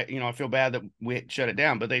wanted it, and I feel bad that we shut it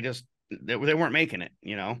down, but they weren't making it.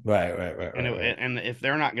 And if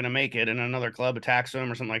they're not going to make it and another club attacks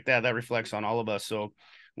them or something like that, that reflects on all of us. So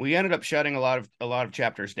we ended up shutting a lot of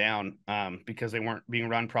chapters down because they weren't being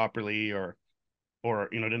run properly, or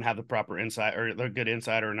didn't have the proper insight or the good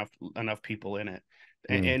insight or enough people in it.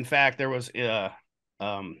 Mm. In fact, there was a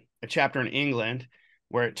chapter in England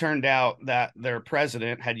where it turned out that their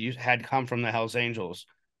president had come from the Hells Angels,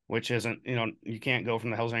 which isn't, you can't go from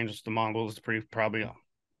the Hells Angels to the Mongols. It's pretty probably,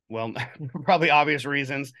 well, probably obvious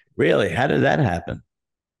reasons. Really? How did that happen?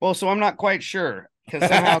 Well, so I'm not quite sure because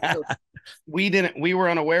somehow we were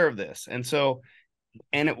unaware of this.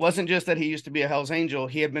 And it wasn't just that he used to be a Hell's Angel.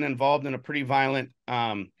 He had been involved in a pretty violent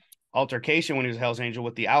altercation when he was a Hell's Angel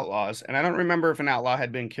with the Outlaws. And I don't remember if an outlaw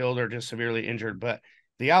had been killed or just severely injured, but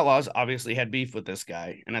the Outlaws obviously had beef with this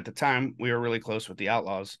guy. And at the time, we were really close with the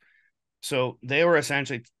Outlaws. So they're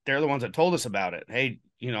the ones that told us about it. Hey,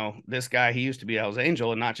 this guy, he used to be a Hell's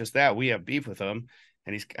Angel. And not just that, we have beef with him.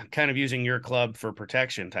 And he's kind of using your club for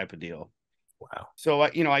protection type of deal. Wow. So,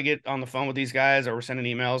 I get on the phone with these guys, or we're sending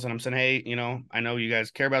emails, and I'm saying, hey, I know you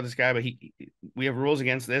guys care about this guy, but we have rules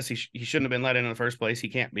against this. He shouldn't have been let in the first place. He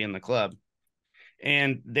can't be in the club.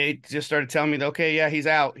 And they just started telling me, okay, yeah, he's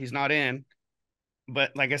out. He's not in.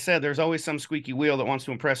 But like I said, there's always some squeaky wheel that wants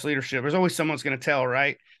to impress leadership. There's always someone's going to tell,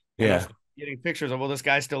 right? and us Yeah. getting pictures of, well, this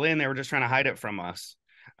guy's still in. They were just trying to hide it from us.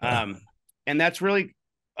 And that's really,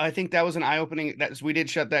 I think that was an eye-opening. That's, we did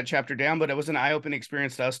shut that chapter down, but it was an eye-opening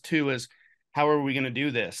experience to us too. Is how are we going to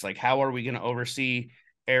do this? Like, how are we going to oversee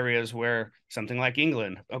areas where something like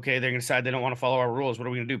England, okay, they're going to decide they don't want to follow our rules. What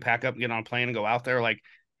are we going to do? Pack up, get on a plane, and go out there? Like,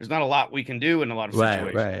 there's not a lot we can do in a lot of Right,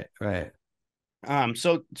 situations. right.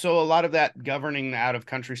 So a lot of that governing out of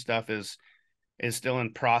country stuff is still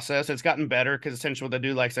in process. It's gotten better because essentially what they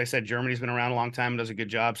do, like I said, Germany's been around a long time and does a good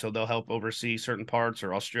job, so they'll help oversee certain parts,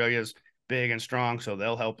 or Australia's big and strong, so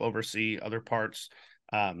they'll help oversee other parts.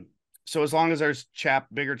 So as long as there's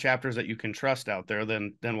bigger chapters that you can trust out there,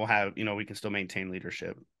 then we'll have, we can still maintain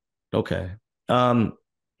leadership. Okay. Um,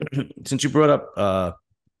 since you brought up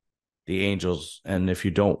the Angels, and if you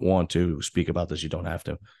don't want to speak about this, you don't have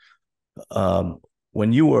to.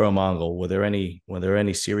 When you were a Mongol, were there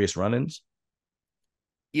any serious run-ins?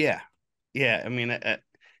 Yeah, yeah. I mean,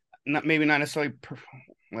 not maybe not necessarily,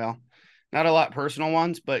 well, not a lot personal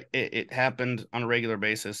ones, but it happened on a regular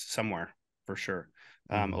basis somewhere for sure.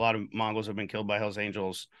 A lot of Mongols have been killed by Hell's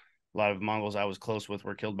Angels. A lot of Mongols I was close with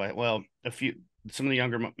were killed by, well, some of the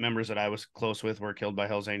younger members that I was close with were killed by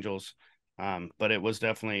Hell's Angels. But it was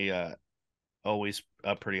definitely always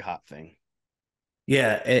a pretty hot thing.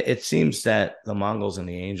 Yeah, it seems that the Mongols and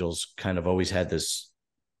the Angels kind of always had this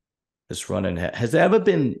run-in. Has there ever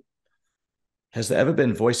been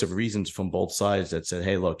voice of reasons from both sides that said,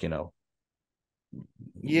 "Hey, look,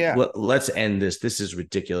 Yeah, let's end this. This is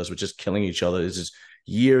ridiculous. We're just killing each other. This is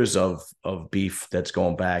years of beef that's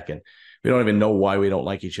going back, and we don't even know why we don't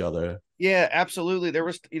like each other." yeah, absolutely.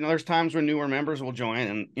 There's times when newer members will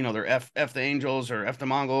join, and they're F the Angels or F the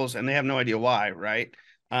Mongols, and they have no idea why, right?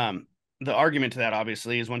 The argument to that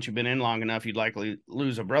obviously is once you've been in long enough, you'd likely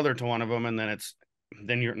lose a brother to one of them, and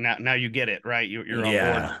then you're now you get it, right? You're on board.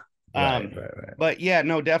 Yeah. Right, Um, right, right. but yeah,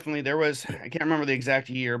 no, definitely I can't remember the exact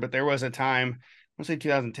year, but there was a time, I'll say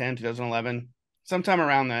 2010, 2011, sometime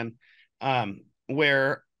around then,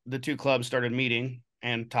 where the two clubs started meeting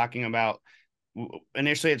and talking about.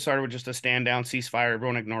 Initially, it started with just a stand down, ceasefire,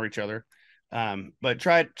 everyone ignore each other. But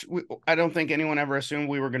I don't think anyone ever assumed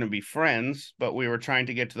we were going to be friends, but we were trying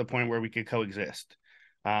to get to the point where we could coexist.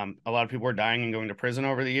 A lot of people were dying and going to prison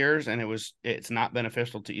over the years, and it's not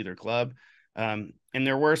beneficial to either club. And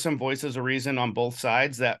there were some voices of reason on both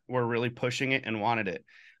sides that were really pushing it and wanted it.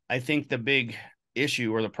 I think the big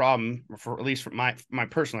issue or the problem, for at least from my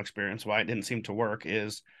personal experience, why it didn't seem to work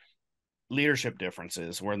is leadership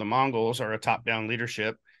differences, where the Mongols are a top-down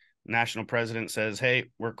leadership. National president says, "Hey,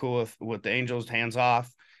 we're cool with the Angels, hands off.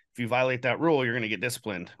 If you violate that rule, you're going to get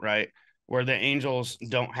disciplined," right? Where the Angels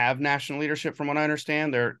don't have national leadership, from what I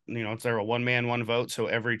understand, they're a one man, one vote, so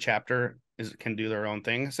every chapter can do their own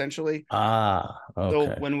thing essentially. Ah, So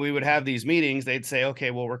okay. when we would have these meetings, they'd say, "Okay,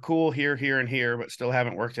 well, we're cool here, here, and here, but still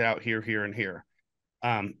haven't worked it out here, here, and here."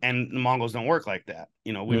 And the Mongols don't work like that.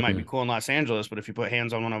 We might be Mm. cool in Los Angeles, but if you put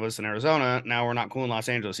hands on one of us in Arizona, now we're not cool in Los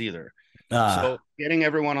Angeles either. So Ah, getting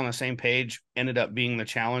everyone on the same page ended up being the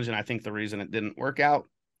challenge, and I think the reason it didn't work out.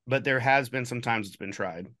 But there has been some times it's been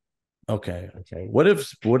tried. okay, okay. Would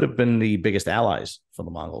have been the biggest allies for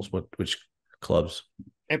the Mongols? Which clubs?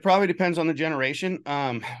 It probably depends on the generation.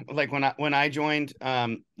 Like when I joined,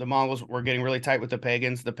 the Mongols were getting really tight with the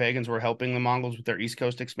Pagans. The Pagans were helping the Mongols with their East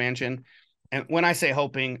Coast expansion. And when I say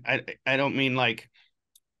helping, I don't mean like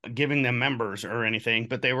giving them members or anything,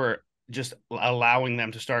 but they were just allowing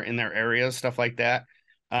them to start in their areas, stuff like that.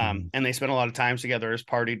 Mm. And they spent a lot of time together as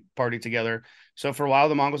party together. So for a while,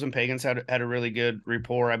 the Mongols and Pagans had a really good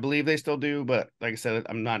rapport. I believe they still do, but like I said,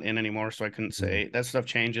 I'm not in anymore, so I couldn't Mm. say. That stuff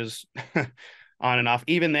changes on and off.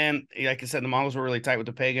 Even then, like I said, the Mongols were really tight with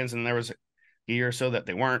the Pagans, and there was a year or so that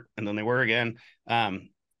they weren't, and then they were again.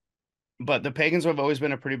 But the Pagans have always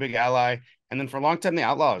been a pretty big ally, and then for a long time, the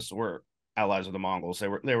Outlaws were allies of the Mongols. They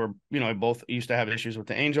were both used to have issues with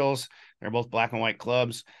the Angels. They're both black and white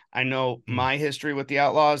clubs. I know Mm. my history with the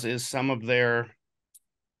Outlaws is some of their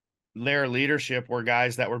leadership were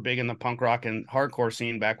guys that were big in the punk rock and hardcore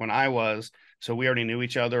scene back when I was. So we already knew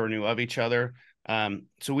each other or knew of each other.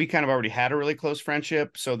 So we kind of already had a really close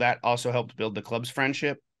friendship. So that also helped build the club's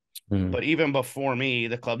friendship. Mm. But even before me,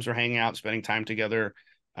 the clubs were hanging out, spending time together.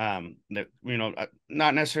 That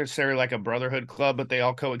not necessarily like a brotherhood club, but they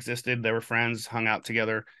all coexisted. They were friends, hung out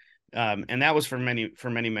together, and that was for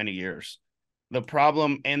many years. The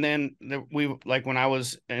problem, and then we like when I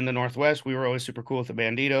was in the Northwest, we were always super cool with the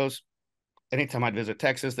Bandidos. Anytime I'd visit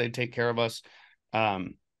Texas, they'd take care of us.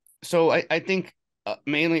 Um, so I think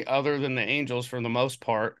mainly, other than the Angels, for the most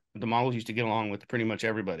part, the Mongols used to get along with pretty much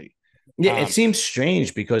everybody. Yeah, it Um, seems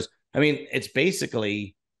strange because I mean, it's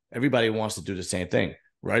basically everybody wants to do the same thing.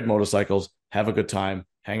 ride motorcycles, have a good time,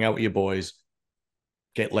 hang out with your boys,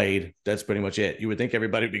 get laid. That's pretty much it. You would think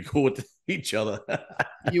everybody would be cool with each other.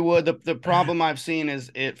 You would. The problem I've seen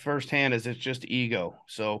is it firsthand is it's just ego.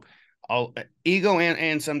 So I'll ego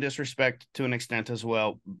and some disrespect to an extent as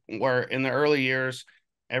well. Where in the early years,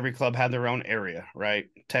 every club had their own area, right?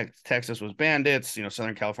 Texas was Bandits,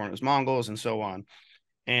 Southern California was Mongols, and so on.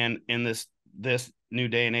 And in this new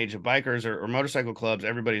day and age of bikers or motorcycle clubs,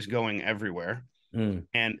 everybody's going everywhere,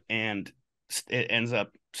 and it ends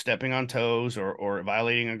up stepping on toes or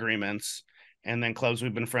violating agreements. And then clubs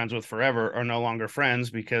we've been friends with forever are no longer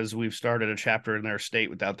friends because we've started a chapter in their state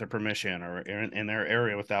without their permission, or in their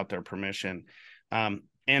area without their permission.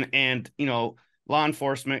 And law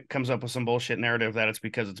enforcement comes up with some bullshit narrative that it's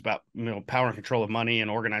because it's about power and control of money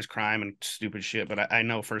and organized crime and stupid shit. But I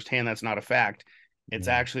know firsthand that's not a fact. It's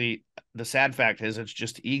actually, the sad fact is it's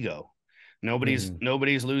just ego. Nobody's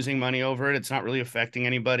losing money over it. It's not really affecting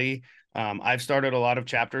anybody. I've started a lot of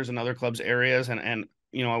chapters in other clubs areas, and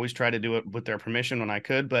always try to do it with their permission when I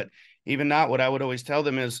could. But even not, what I would always tell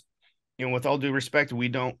them is, with all due respect, we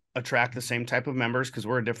don't attract the same type of members because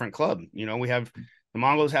we're a different club. We have, the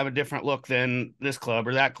Mongols have a different look than this club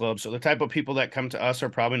or that club. So the type of people that come to us are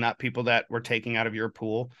probably not people that we're taking out of your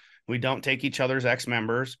pool. We don't take each other's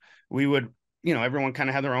ex-members. We would, everyone kind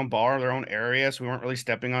of had their own bar, their own area. So we weren't really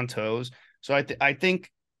stepping on toes. So I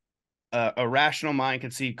think a rational mind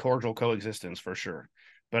can see cordial coexistence for sure.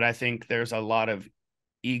 But I think there's a lot of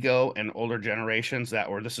ego and older generations that,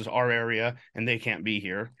 or this is our area and they can't be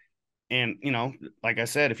here. And, like I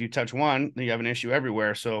said, if you touch one, then you have an issue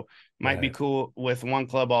everywhere. So might be cool with one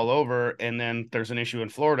club all over, and then there's an issue in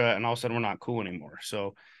Florida and all of a sudden we're not cool anymore.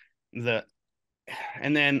 So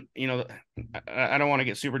and then, I don't want to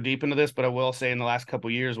get super deep into this, but I will say in the last couple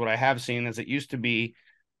of years, what I have seen is it used to be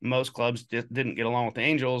most clubs didn't get along with the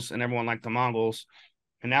Angels and everyone liked the Mongols.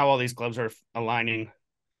 And now all these clubs are aligning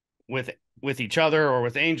with each other or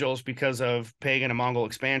with Angels because of pagan and Mongol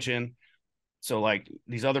expansion. So like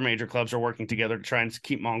these other major clubs are working together to try and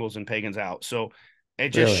keep Mongols and pagans out. So it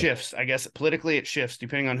just shifts. I guess politically it shifts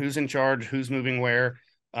depending on who's in charge, who's moving where,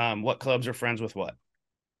 what clubs are friends with what.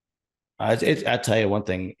 I tell you one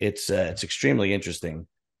thing, it's extremely interesting,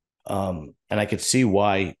 and I could see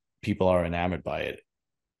why people are enamored by it.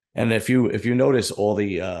 And if you notice, all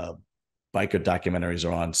the biker documentaries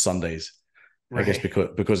are on Sundays. Right. I guess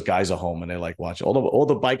because guys are home and they like watching all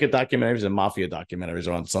the biker documentaries and mafia documentaries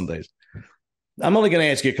are on Sundays. I'm only going to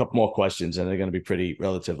ask you a couple more questions, and they're going to be pretty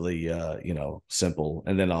relatively, simple.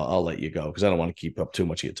 And then I'll let you go because I don't want to keep up too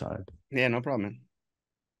much of your time. Yeah, no problem, man.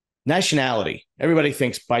 Nationality. Everybody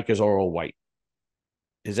thinks bikers are all white.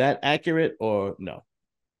 Is that accurate or no?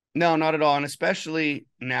 No, not at all. And especially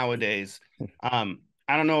nowadays.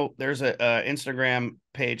 I don't know. There's a Instagram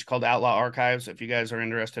page called Outlaw Archives. If you guys are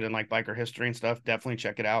interested in like biker history and stuff, definitely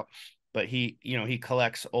check it out. But he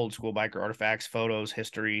collects old school biker artifacts, photos,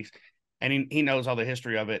 histories, and he knows all the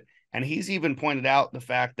history of it. And he's even pointed out the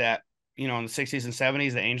fact that, in the 60s and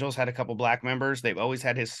 70s, the Angels had a couple black members. They've always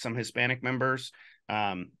had some Hispanic members,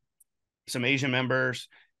 some Asian members.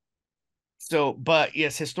 So, but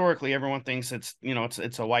yes, historically, everyone thinks it's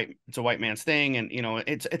a white man's thing, and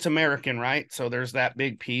it's American, right? So there's that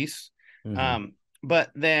big piece.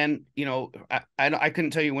 But then I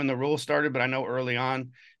couldn't tell you when the rule started, but I know early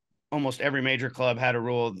on, almost every major club had a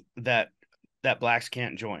rule that blacks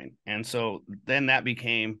can't join, and so then that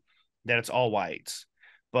became that it's all whites.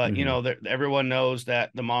 But everyone knows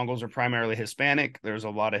that the Mongols are primarily Hispanic. There's a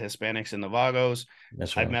lot of Hispanics in the Vagos.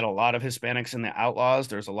 That's right. I've met a lot of Hispanics in the Outlaws.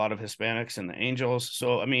 There's a lot of Hispanics in the Angels.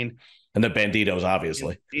 So I mean, and the Bandidos,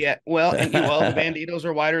 obviously. Yeah, well, the Bandidos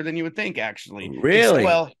are whiter than you would think, actually. Really?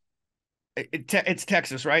 It's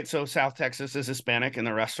Texas, right? So South Texas is Hispanic, and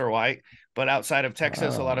the rest are white. But outside of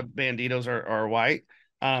Texas, a lot of Bandidos are white.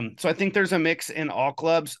 So I think there's a mix in all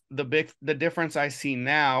clubs. The difference I see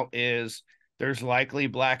now is there's likely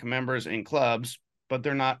black members in clubs, but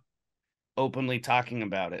they're not openly talking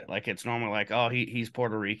about it. Like it's normally like, oh, he's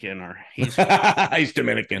Puerto Rican or he's he's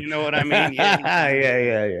Dominican. You know what I mean? Yeah,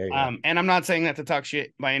 yeah. And I'm not saying that to talk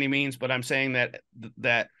shit by any means, but I'm saying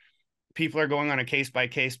that people are going on a case by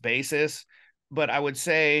case basis. But I would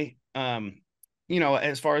say,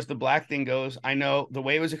 as far as the black thing goes, I know the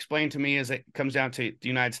way it was explained to me is it comes down to the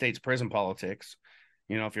United States prison politics.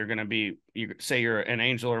 If you're going to be, you say you're an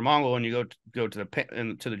Angel or Mongol and you go to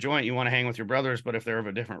the joint, you want to hang with your brothers, but if they're of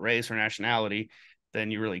a different race or nationality,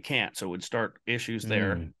 then you really can't. So it would start issues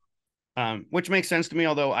there, which makes sense to me.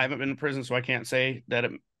 Although I haven't been in prison, so I can't say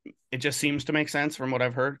that it just seems to make sense from what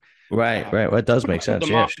I've heard. Right. Well, it does make sense.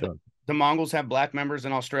 Sure. The Mongols have black members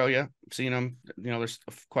in Australia. I've seen them. There's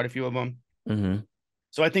quite a few of them.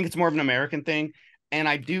 So I think it's more of an American thing. And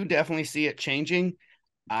I do definitely see it changing.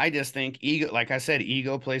 I just think ego, like I said,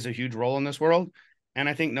 ego plays a huge role in this world. And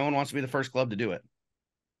I think no one wants to be the first club to do it.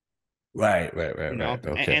 Right, right, right, You right.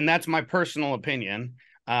 know, Okay. and that's my personal opinion.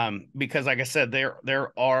 Because like I said,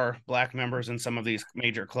 there are black members in some of these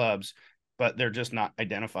major clubs, but they're just not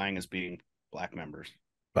identifying as being black members.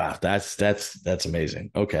 Wow, that's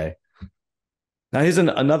amazing. Okay. Now here's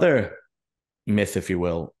another myth, if you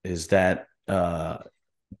will, is that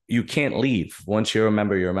you can't leave. Once you're a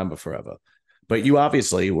member forever. But you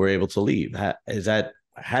obviously were able to leave.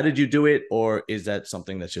 How did you do it, or is that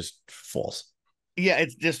something that's just false? Yeah,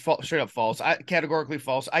 it's just straight up false. Categorically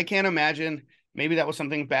false. I can't imagine. Maybe that was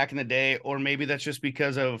something back in the day, or maybe that's just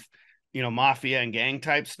because of, mafia and gang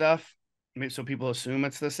type stuff. So people assume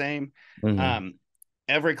it's the same. Mm-hmm. Um,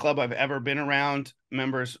 every club I've ever been around,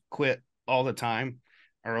 members quit all the time,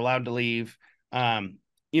 are allowed to leave. And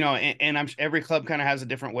every club kind of has a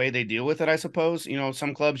different way they deal with it, I suppose.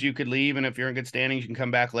 Some clubs you could leave, and if you're in good standing, you can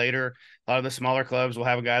come back later. A lot of the smaller clubs will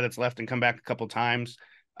have a guy that's left and come back a couple times.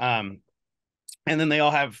 And then they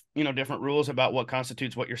all have different rules about what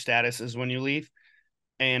constitutes what your status is when you leave.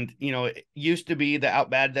 And it used to be the out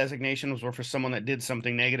bad designations were for someone that did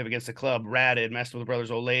something negative against the club, ratted, messed with a brother's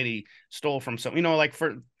old lady, stole from some, like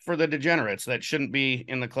for the degenerates that shouldn't be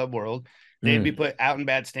in the club world. They'd be Mm. put out in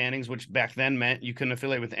bad standings, which back then meant you couldn't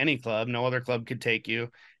affiliate with any club. No other club could take you,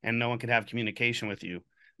 and no one could have communication with you.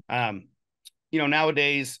 um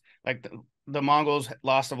Nowadays, like the Mongols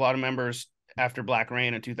lost a lot of members after Black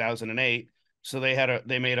Rain in 2008. So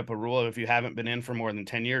they made up a rule of if you haven't been in for more than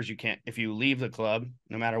 10 years, you can't, if you leave the club,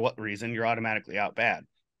 no matter what reason, you're automatically out bad.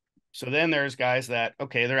 So then there's guys that,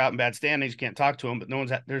 okay, they're out in bad standings, you can't talk to them, but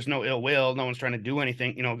there's no ill will. No one's trying to do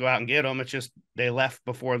anything, go out and get them. It's just they left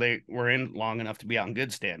before they were in long enough to be out in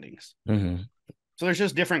good standings. Mm-hmm. So there's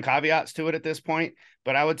just different caveats to it at this point.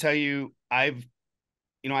 But I would tell you, I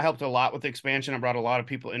helped a lot with the expansion. I brought a lot of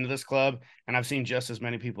people into this club, and I've seen just as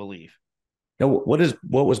many people leave. Now,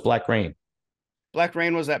 what was Black Rain? Black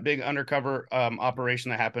Rain was that big undercover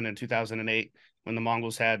operation that happened in 2008 when the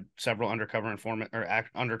Mongols had several undercover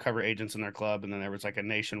undercover agents in their club, and then there was like a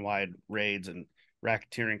nationwide raids and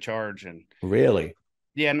racketeering charge. And Really?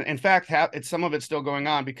 yeah, and in fact, some of it's still going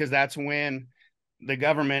on because that's when the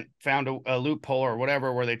government found a loophole or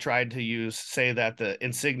whatever where they tried to say that the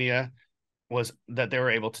insignia was that they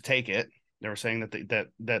were able to take it. They were saying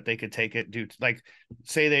that they could take it due to, like,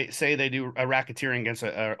 say they do a racketeering against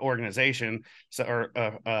a organization, or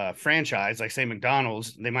a franchise, like say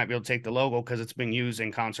McDonald's, they might be able to take the logo because it's being used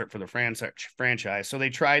in concert for the franchise. So they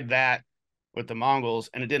tried that with the Mongols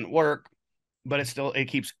and it didn't work, but it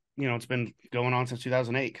keeps, it's been going on since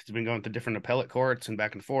 2008 because it's been going to different appellate courts and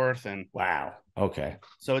back and forth. And Wow. Okay.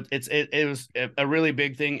 so it was a really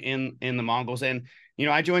big thing in the Mongols. And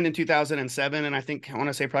I joined in 2007, and I want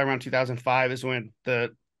to say probably around 2005 is when the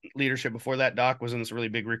leadership before that, Doc, was in this really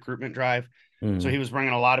big recruitment drive. So he Mm. was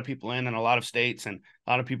bringing a lot of people in a lot of states, and a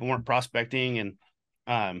lot of people weren't prospecting.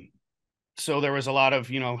 And so there was a lot of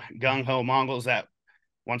gung ho Mongols that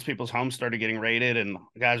once people's homes started getting raided and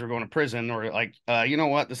guys were going to prison, or like, you know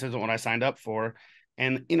what, this isn't what I signed up for.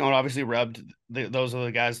 And, it obviously rubbed those of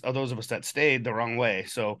the guys, those of us that stayed, the wrong way.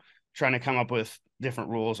 So trying to come up with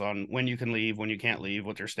different rules on when you can leave, when you can't leave,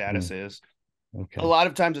 what your status Mm. is. A Okay. lot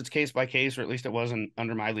of times it's case by case, or at least it wasn't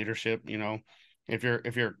under my leadership. If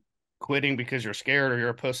you're quitting because you're scared or you're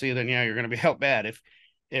a pussy, then yeah, you're going to be out bad.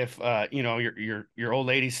 If your old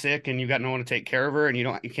lady's sick and you got no one to take care of her, and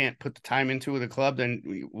you can't put the time into the club,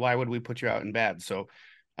 then why would we put you out in bad? So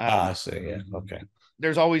I see. Yeah. Okay.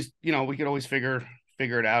 there's always, we could always figure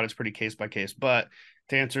it out. It's pretty case by case. But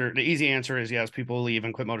the easy answer is yes, people leave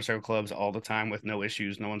and quit motorcycle clubs all the time with no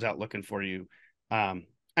issues. No one's out looking for you. I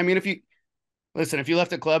mean, if you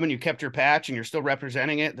left a club and you kept your patch and you're still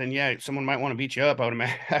representing it, then yeah, someone might want to beat you up.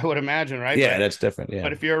 I would imagine, right? Yeah, that's different. Yeah.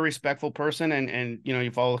 But if you're a respectful person and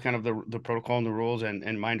you follow kind of the protocol and the rules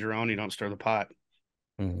and mind your own, you don't stir the pot.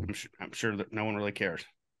 Mm. I'm sure that no one really cares.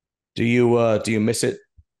 Do you miss it?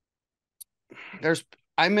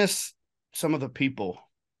 I miss some of the people.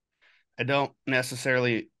 I don't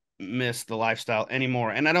necessarily miss the lifestyle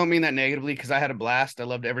anymore. And I don't mean that negatively because I had a blast. I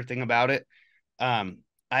loved everything about it.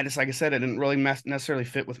 I just, like I said, it didn't really necessarily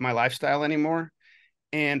fit with my lifestyle anymore.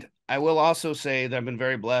 And I will also say that I've been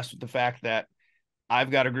very blessed with the fact that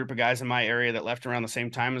I've got a group of guys in my area that left around the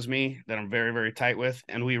same time as me that I'm very, very tight with.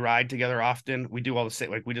 And we ride together often. We do all the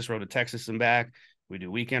same, like we just rode to Texas and back. We do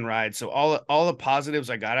weekend rides. So all the positives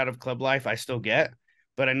I got out of club life, I still get,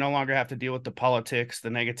 but I no longer have to deal with the politics, the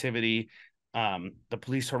negativity. the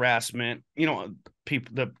police harassment,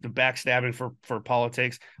 people, the backstabbing for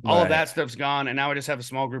politics, all of Right. that stuff's gone. And now I just have a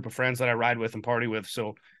small group of friends that I ride with and party with.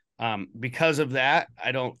 So because of that,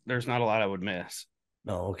 there's not a lot I would miss.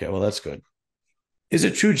 Oh, okay. Well, that's good. Is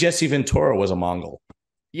it true Jesse Ventura was a Mongol?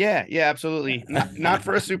 Yeah, yeah, absolutely. Not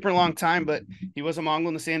for a super long time, but he was a Mongol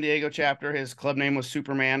in the San Diego chapter. His club name was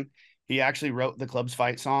Superman. He actually wrote the club's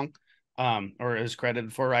fight song, or is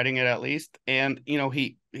credited for writing it at least. And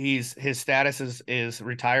his status is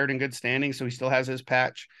retired in good standing, so he still has his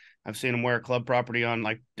patch. I've seen him wear a club property on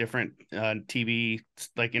like different TV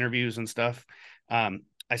like interviews and stuff. I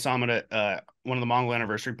saw him at one of the Mongol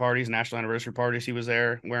anniversary parties, national anniversary parties. He was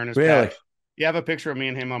there wearing his Really? patch. You have a picture of me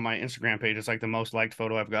and him on my Instagram page. It's like the most liked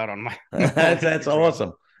photo I've got on my. That's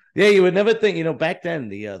awesome. Yeah, you would never think, back then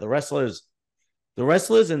the wrestlers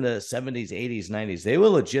in the 70s, 80s, 90s, they were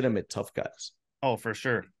legitimate tough guys. Oh, for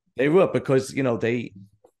sure. They were, because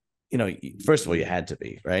first of all, you had to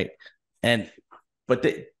be, right? But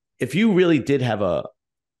if you really did have a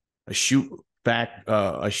shoot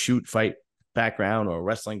fight background or a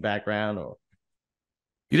wrestling background, or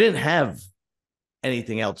you didn't have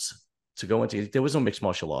anything else to go into. There was no mixed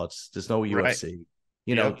martial arts. There's no UFC.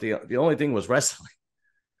 Right. The only thing was wrestling.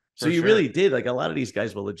 So you really did, like, a lot of these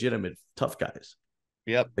guys were legitimate tough guys.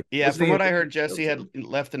 Yep. Like, yeah. From what I heard, Jesse had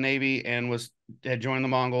left the Navy and had joined the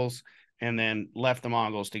Mongols, and then left the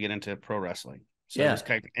Mongols to get into pro wrestling. So it was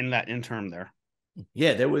kind of in that interim there.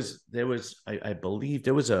 Yeah, there was I believe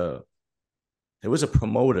there was a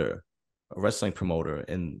promoter, a wrestling promoter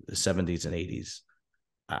in the 70s and 80s.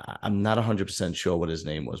 I'm not 100% sure what his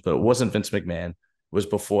name was, but it wasn't Vince McMahon. It was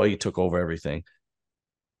before he took over everything.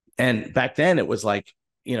 And back then it was like,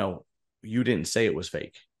 you didn't say it was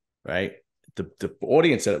fake, right? The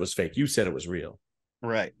audience said it was fake. You said it was real.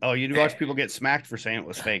 Right. Oh, you'd watch people get smacked for saying it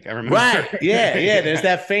was fake. I remember. Right. Yeah. Yeah. There's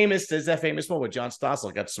that famous moment where John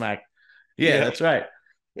Stossel got smacked. Yeah. That's right.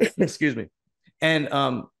 Excuse me. And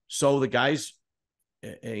so the guys,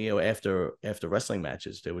 after wrestling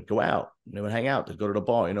matches, they would go out and they would hang out. They'd go to the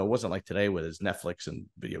bar. It wasn't like today where there's Netflix and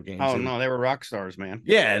video games. Oh, no, they were rock stars, man.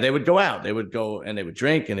 Yeah, they would go out. They would go and they would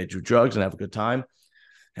drink and they do drugs and have a good time.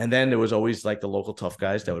 And then there was always like the local tough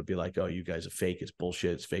guys that would be like, "Oh, you guys are fake. It's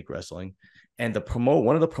bullshit. It's fake wrestling." And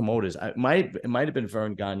one of the promoters, it might have been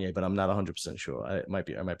Vern Gagne, but I'm not 100% sure. I might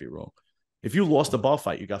be wrong. If you lost a bar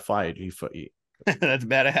fight, you got fired. That's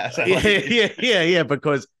badass. Yeah.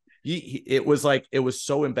 Because it was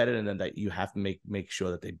so embedded in them that you have to make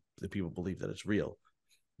sure that the people believe that it's real.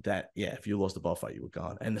 That if you lost the bar fight, you were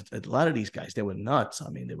gone. And a lot of these guys, they were nuts. I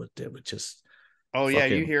mean, they were just. Oh yeah,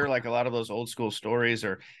 you hear like a lot of those old school stories,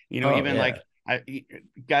 or like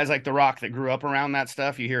guys like The Rock that grew up around that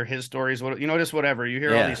stuff. You hear his stories, just whatever. You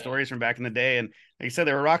hear all these stories from back in the day, and like you said,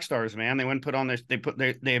 they were rock stars, man. They wouldn't put on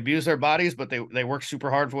they abused their bodies, but they worked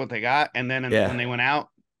super hard for what they got, and then when they went out,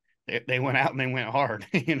 they went out and they went hard.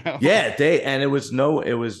 Yeah, it was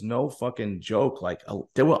no fucking joke. Like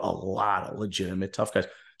there were a lot of legitimate tough guys.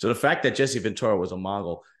 So the fact that Jesse Ventura was a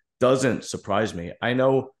Mongol doesn't surprise me. I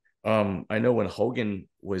know when Hogan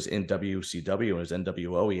was in WCW and was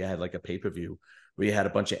NWO, he had like a pay-per-view where he had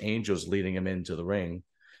a bunch of angels leading him into the ring.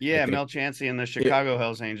 Yeah, Mel Chancey and the Chicago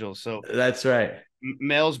Hells Angels. So that's right.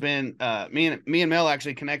 Mel's been me and Mel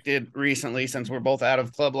actually connected recently, since we're both out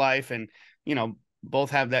of club life, and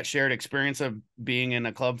both have that shared experience of being in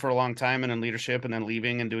a club for a long time and in leadership, and then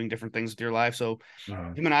leaving and doing different things with your life. So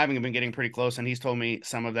him and I have been getting pretty close, and he's told me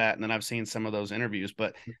some of that. And then I've seen some of those interviews,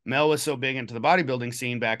 but Mel was so big into the bodybuilding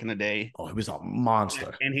scene back in the day. Oh, he was a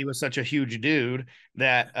monster. And he was such a huge dude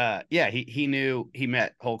that, he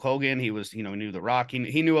met Hulk Hogan. He was, knew The Rock.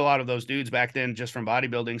 He knew a lot of those dudes back then just from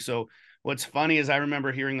bodybuilding. So what's funny is I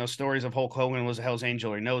remember hearing those stories of Hulk Hogan was a Hell's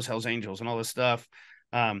Angel, or he knows Hell's Angels and all this stuff.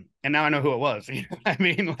 And now I know who it was. I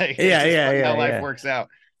mean, like, how life works out.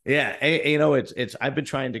 Yeah. It's I've been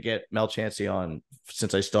trying to get Mel Chancey on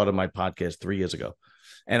since I started my podcast 3 years ago,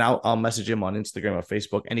 and I'll message him on Instagram or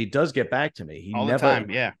Facebook, and he does get back to me. He all never, the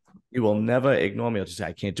time. Yeah. He will never ignore me. I'll just say,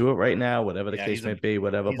 I can't do it right now, whatever the case may be,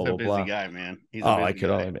 whatever, blah, blah, blah. He's a busy guy, man. I could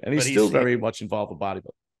only, and he's still very much involved with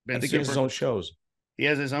bodybuilding. I think he has his own shows. He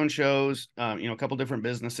has his own shows, a couple different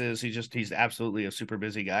businesses. He's absolutely a super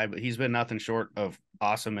busy guy, but he's been nothing short of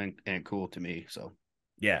awesome and cool to me. So,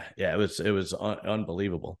 yeah, it was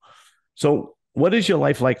unbelievable. So, what is your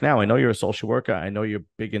life like now? I know you're a social worker. I know you're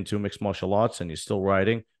big into mixed martial arts, and you're still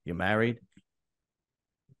riding. You're married.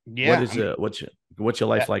 Yeah. What's your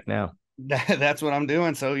life like now? That's what I'm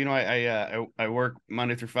doing. So, I work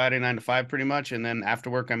Monday through Friday, 9 to 5 pretty much. And then after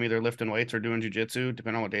work, I'm either lifting weights or doing jujitsu,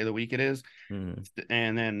 depending on what day of the week it is. And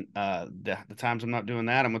then the times I'm not doing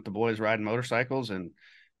that, I'm with the boys riding motorcycles and,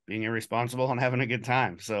 being irresponsible and having a good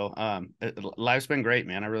time. So life's been great,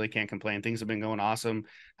 man. I really can't complain. Things have been going awesome.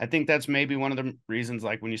 I think that's maybe one of the reasons,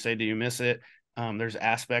 like when you say, do you miss it? There's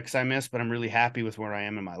aspects I miss, but I'm really happy with where I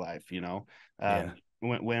am in my life. Yeah.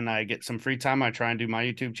 When I get some free time, I try and do my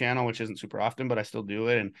YouTube channel, which isn't super often, but I still do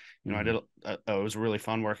it. And, I did, it was really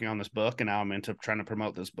fun working on this book, and now I'm into trying to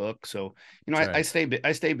promote this book. So, Right. I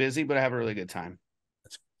stay busy, but I have a really good time.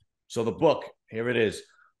 So the book, here it is,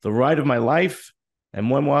 The Ride of My Life, a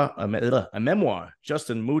memoir,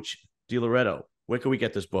 Justin MOOCH DeLoretto. Where can we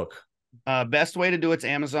get this book? Best way to do it's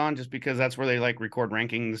Amazon, just because that's where they like record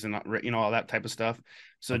rankings and all that type of stuff.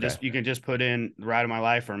 So Okay. you can just put in The Ride of My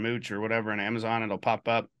Life or Mooch or whatever in Amazon, it'll pop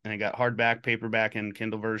up, and it got hardback, paperback, and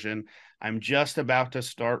Kindle version. I'm just about to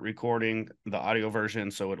start recording the audio version,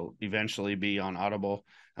 so it'll eventually be on Audible.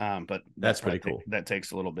 But that's pretty cool. That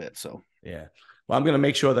takes a little bit. So yeah. Well, I'm going to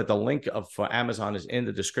make sure that the link for Amazon is in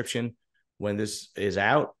the description when this is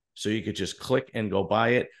out, so you could just click and go buy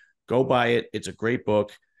it. Go buy it. It's a great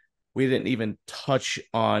book. We didn't even touch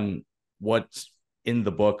on what's in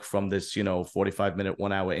the book from this, 45-minute,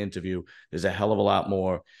 1 hour interview. There's a hell of a lot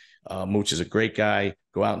more. Mooch is a great guy.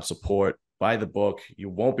 Go out and support, buy the book. You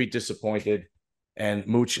won't be disappointed. And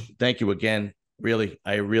Mooch, thank you again. Really,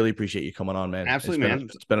 I really appreciate you coming on, man. Absolutely, man.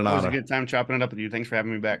 It's been an honor. It was a good time chopping it up with you. Thanks for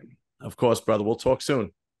having me back. Of course, brother. We'll talk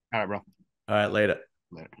soon. All right, bro. All right, later.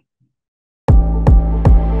 Later.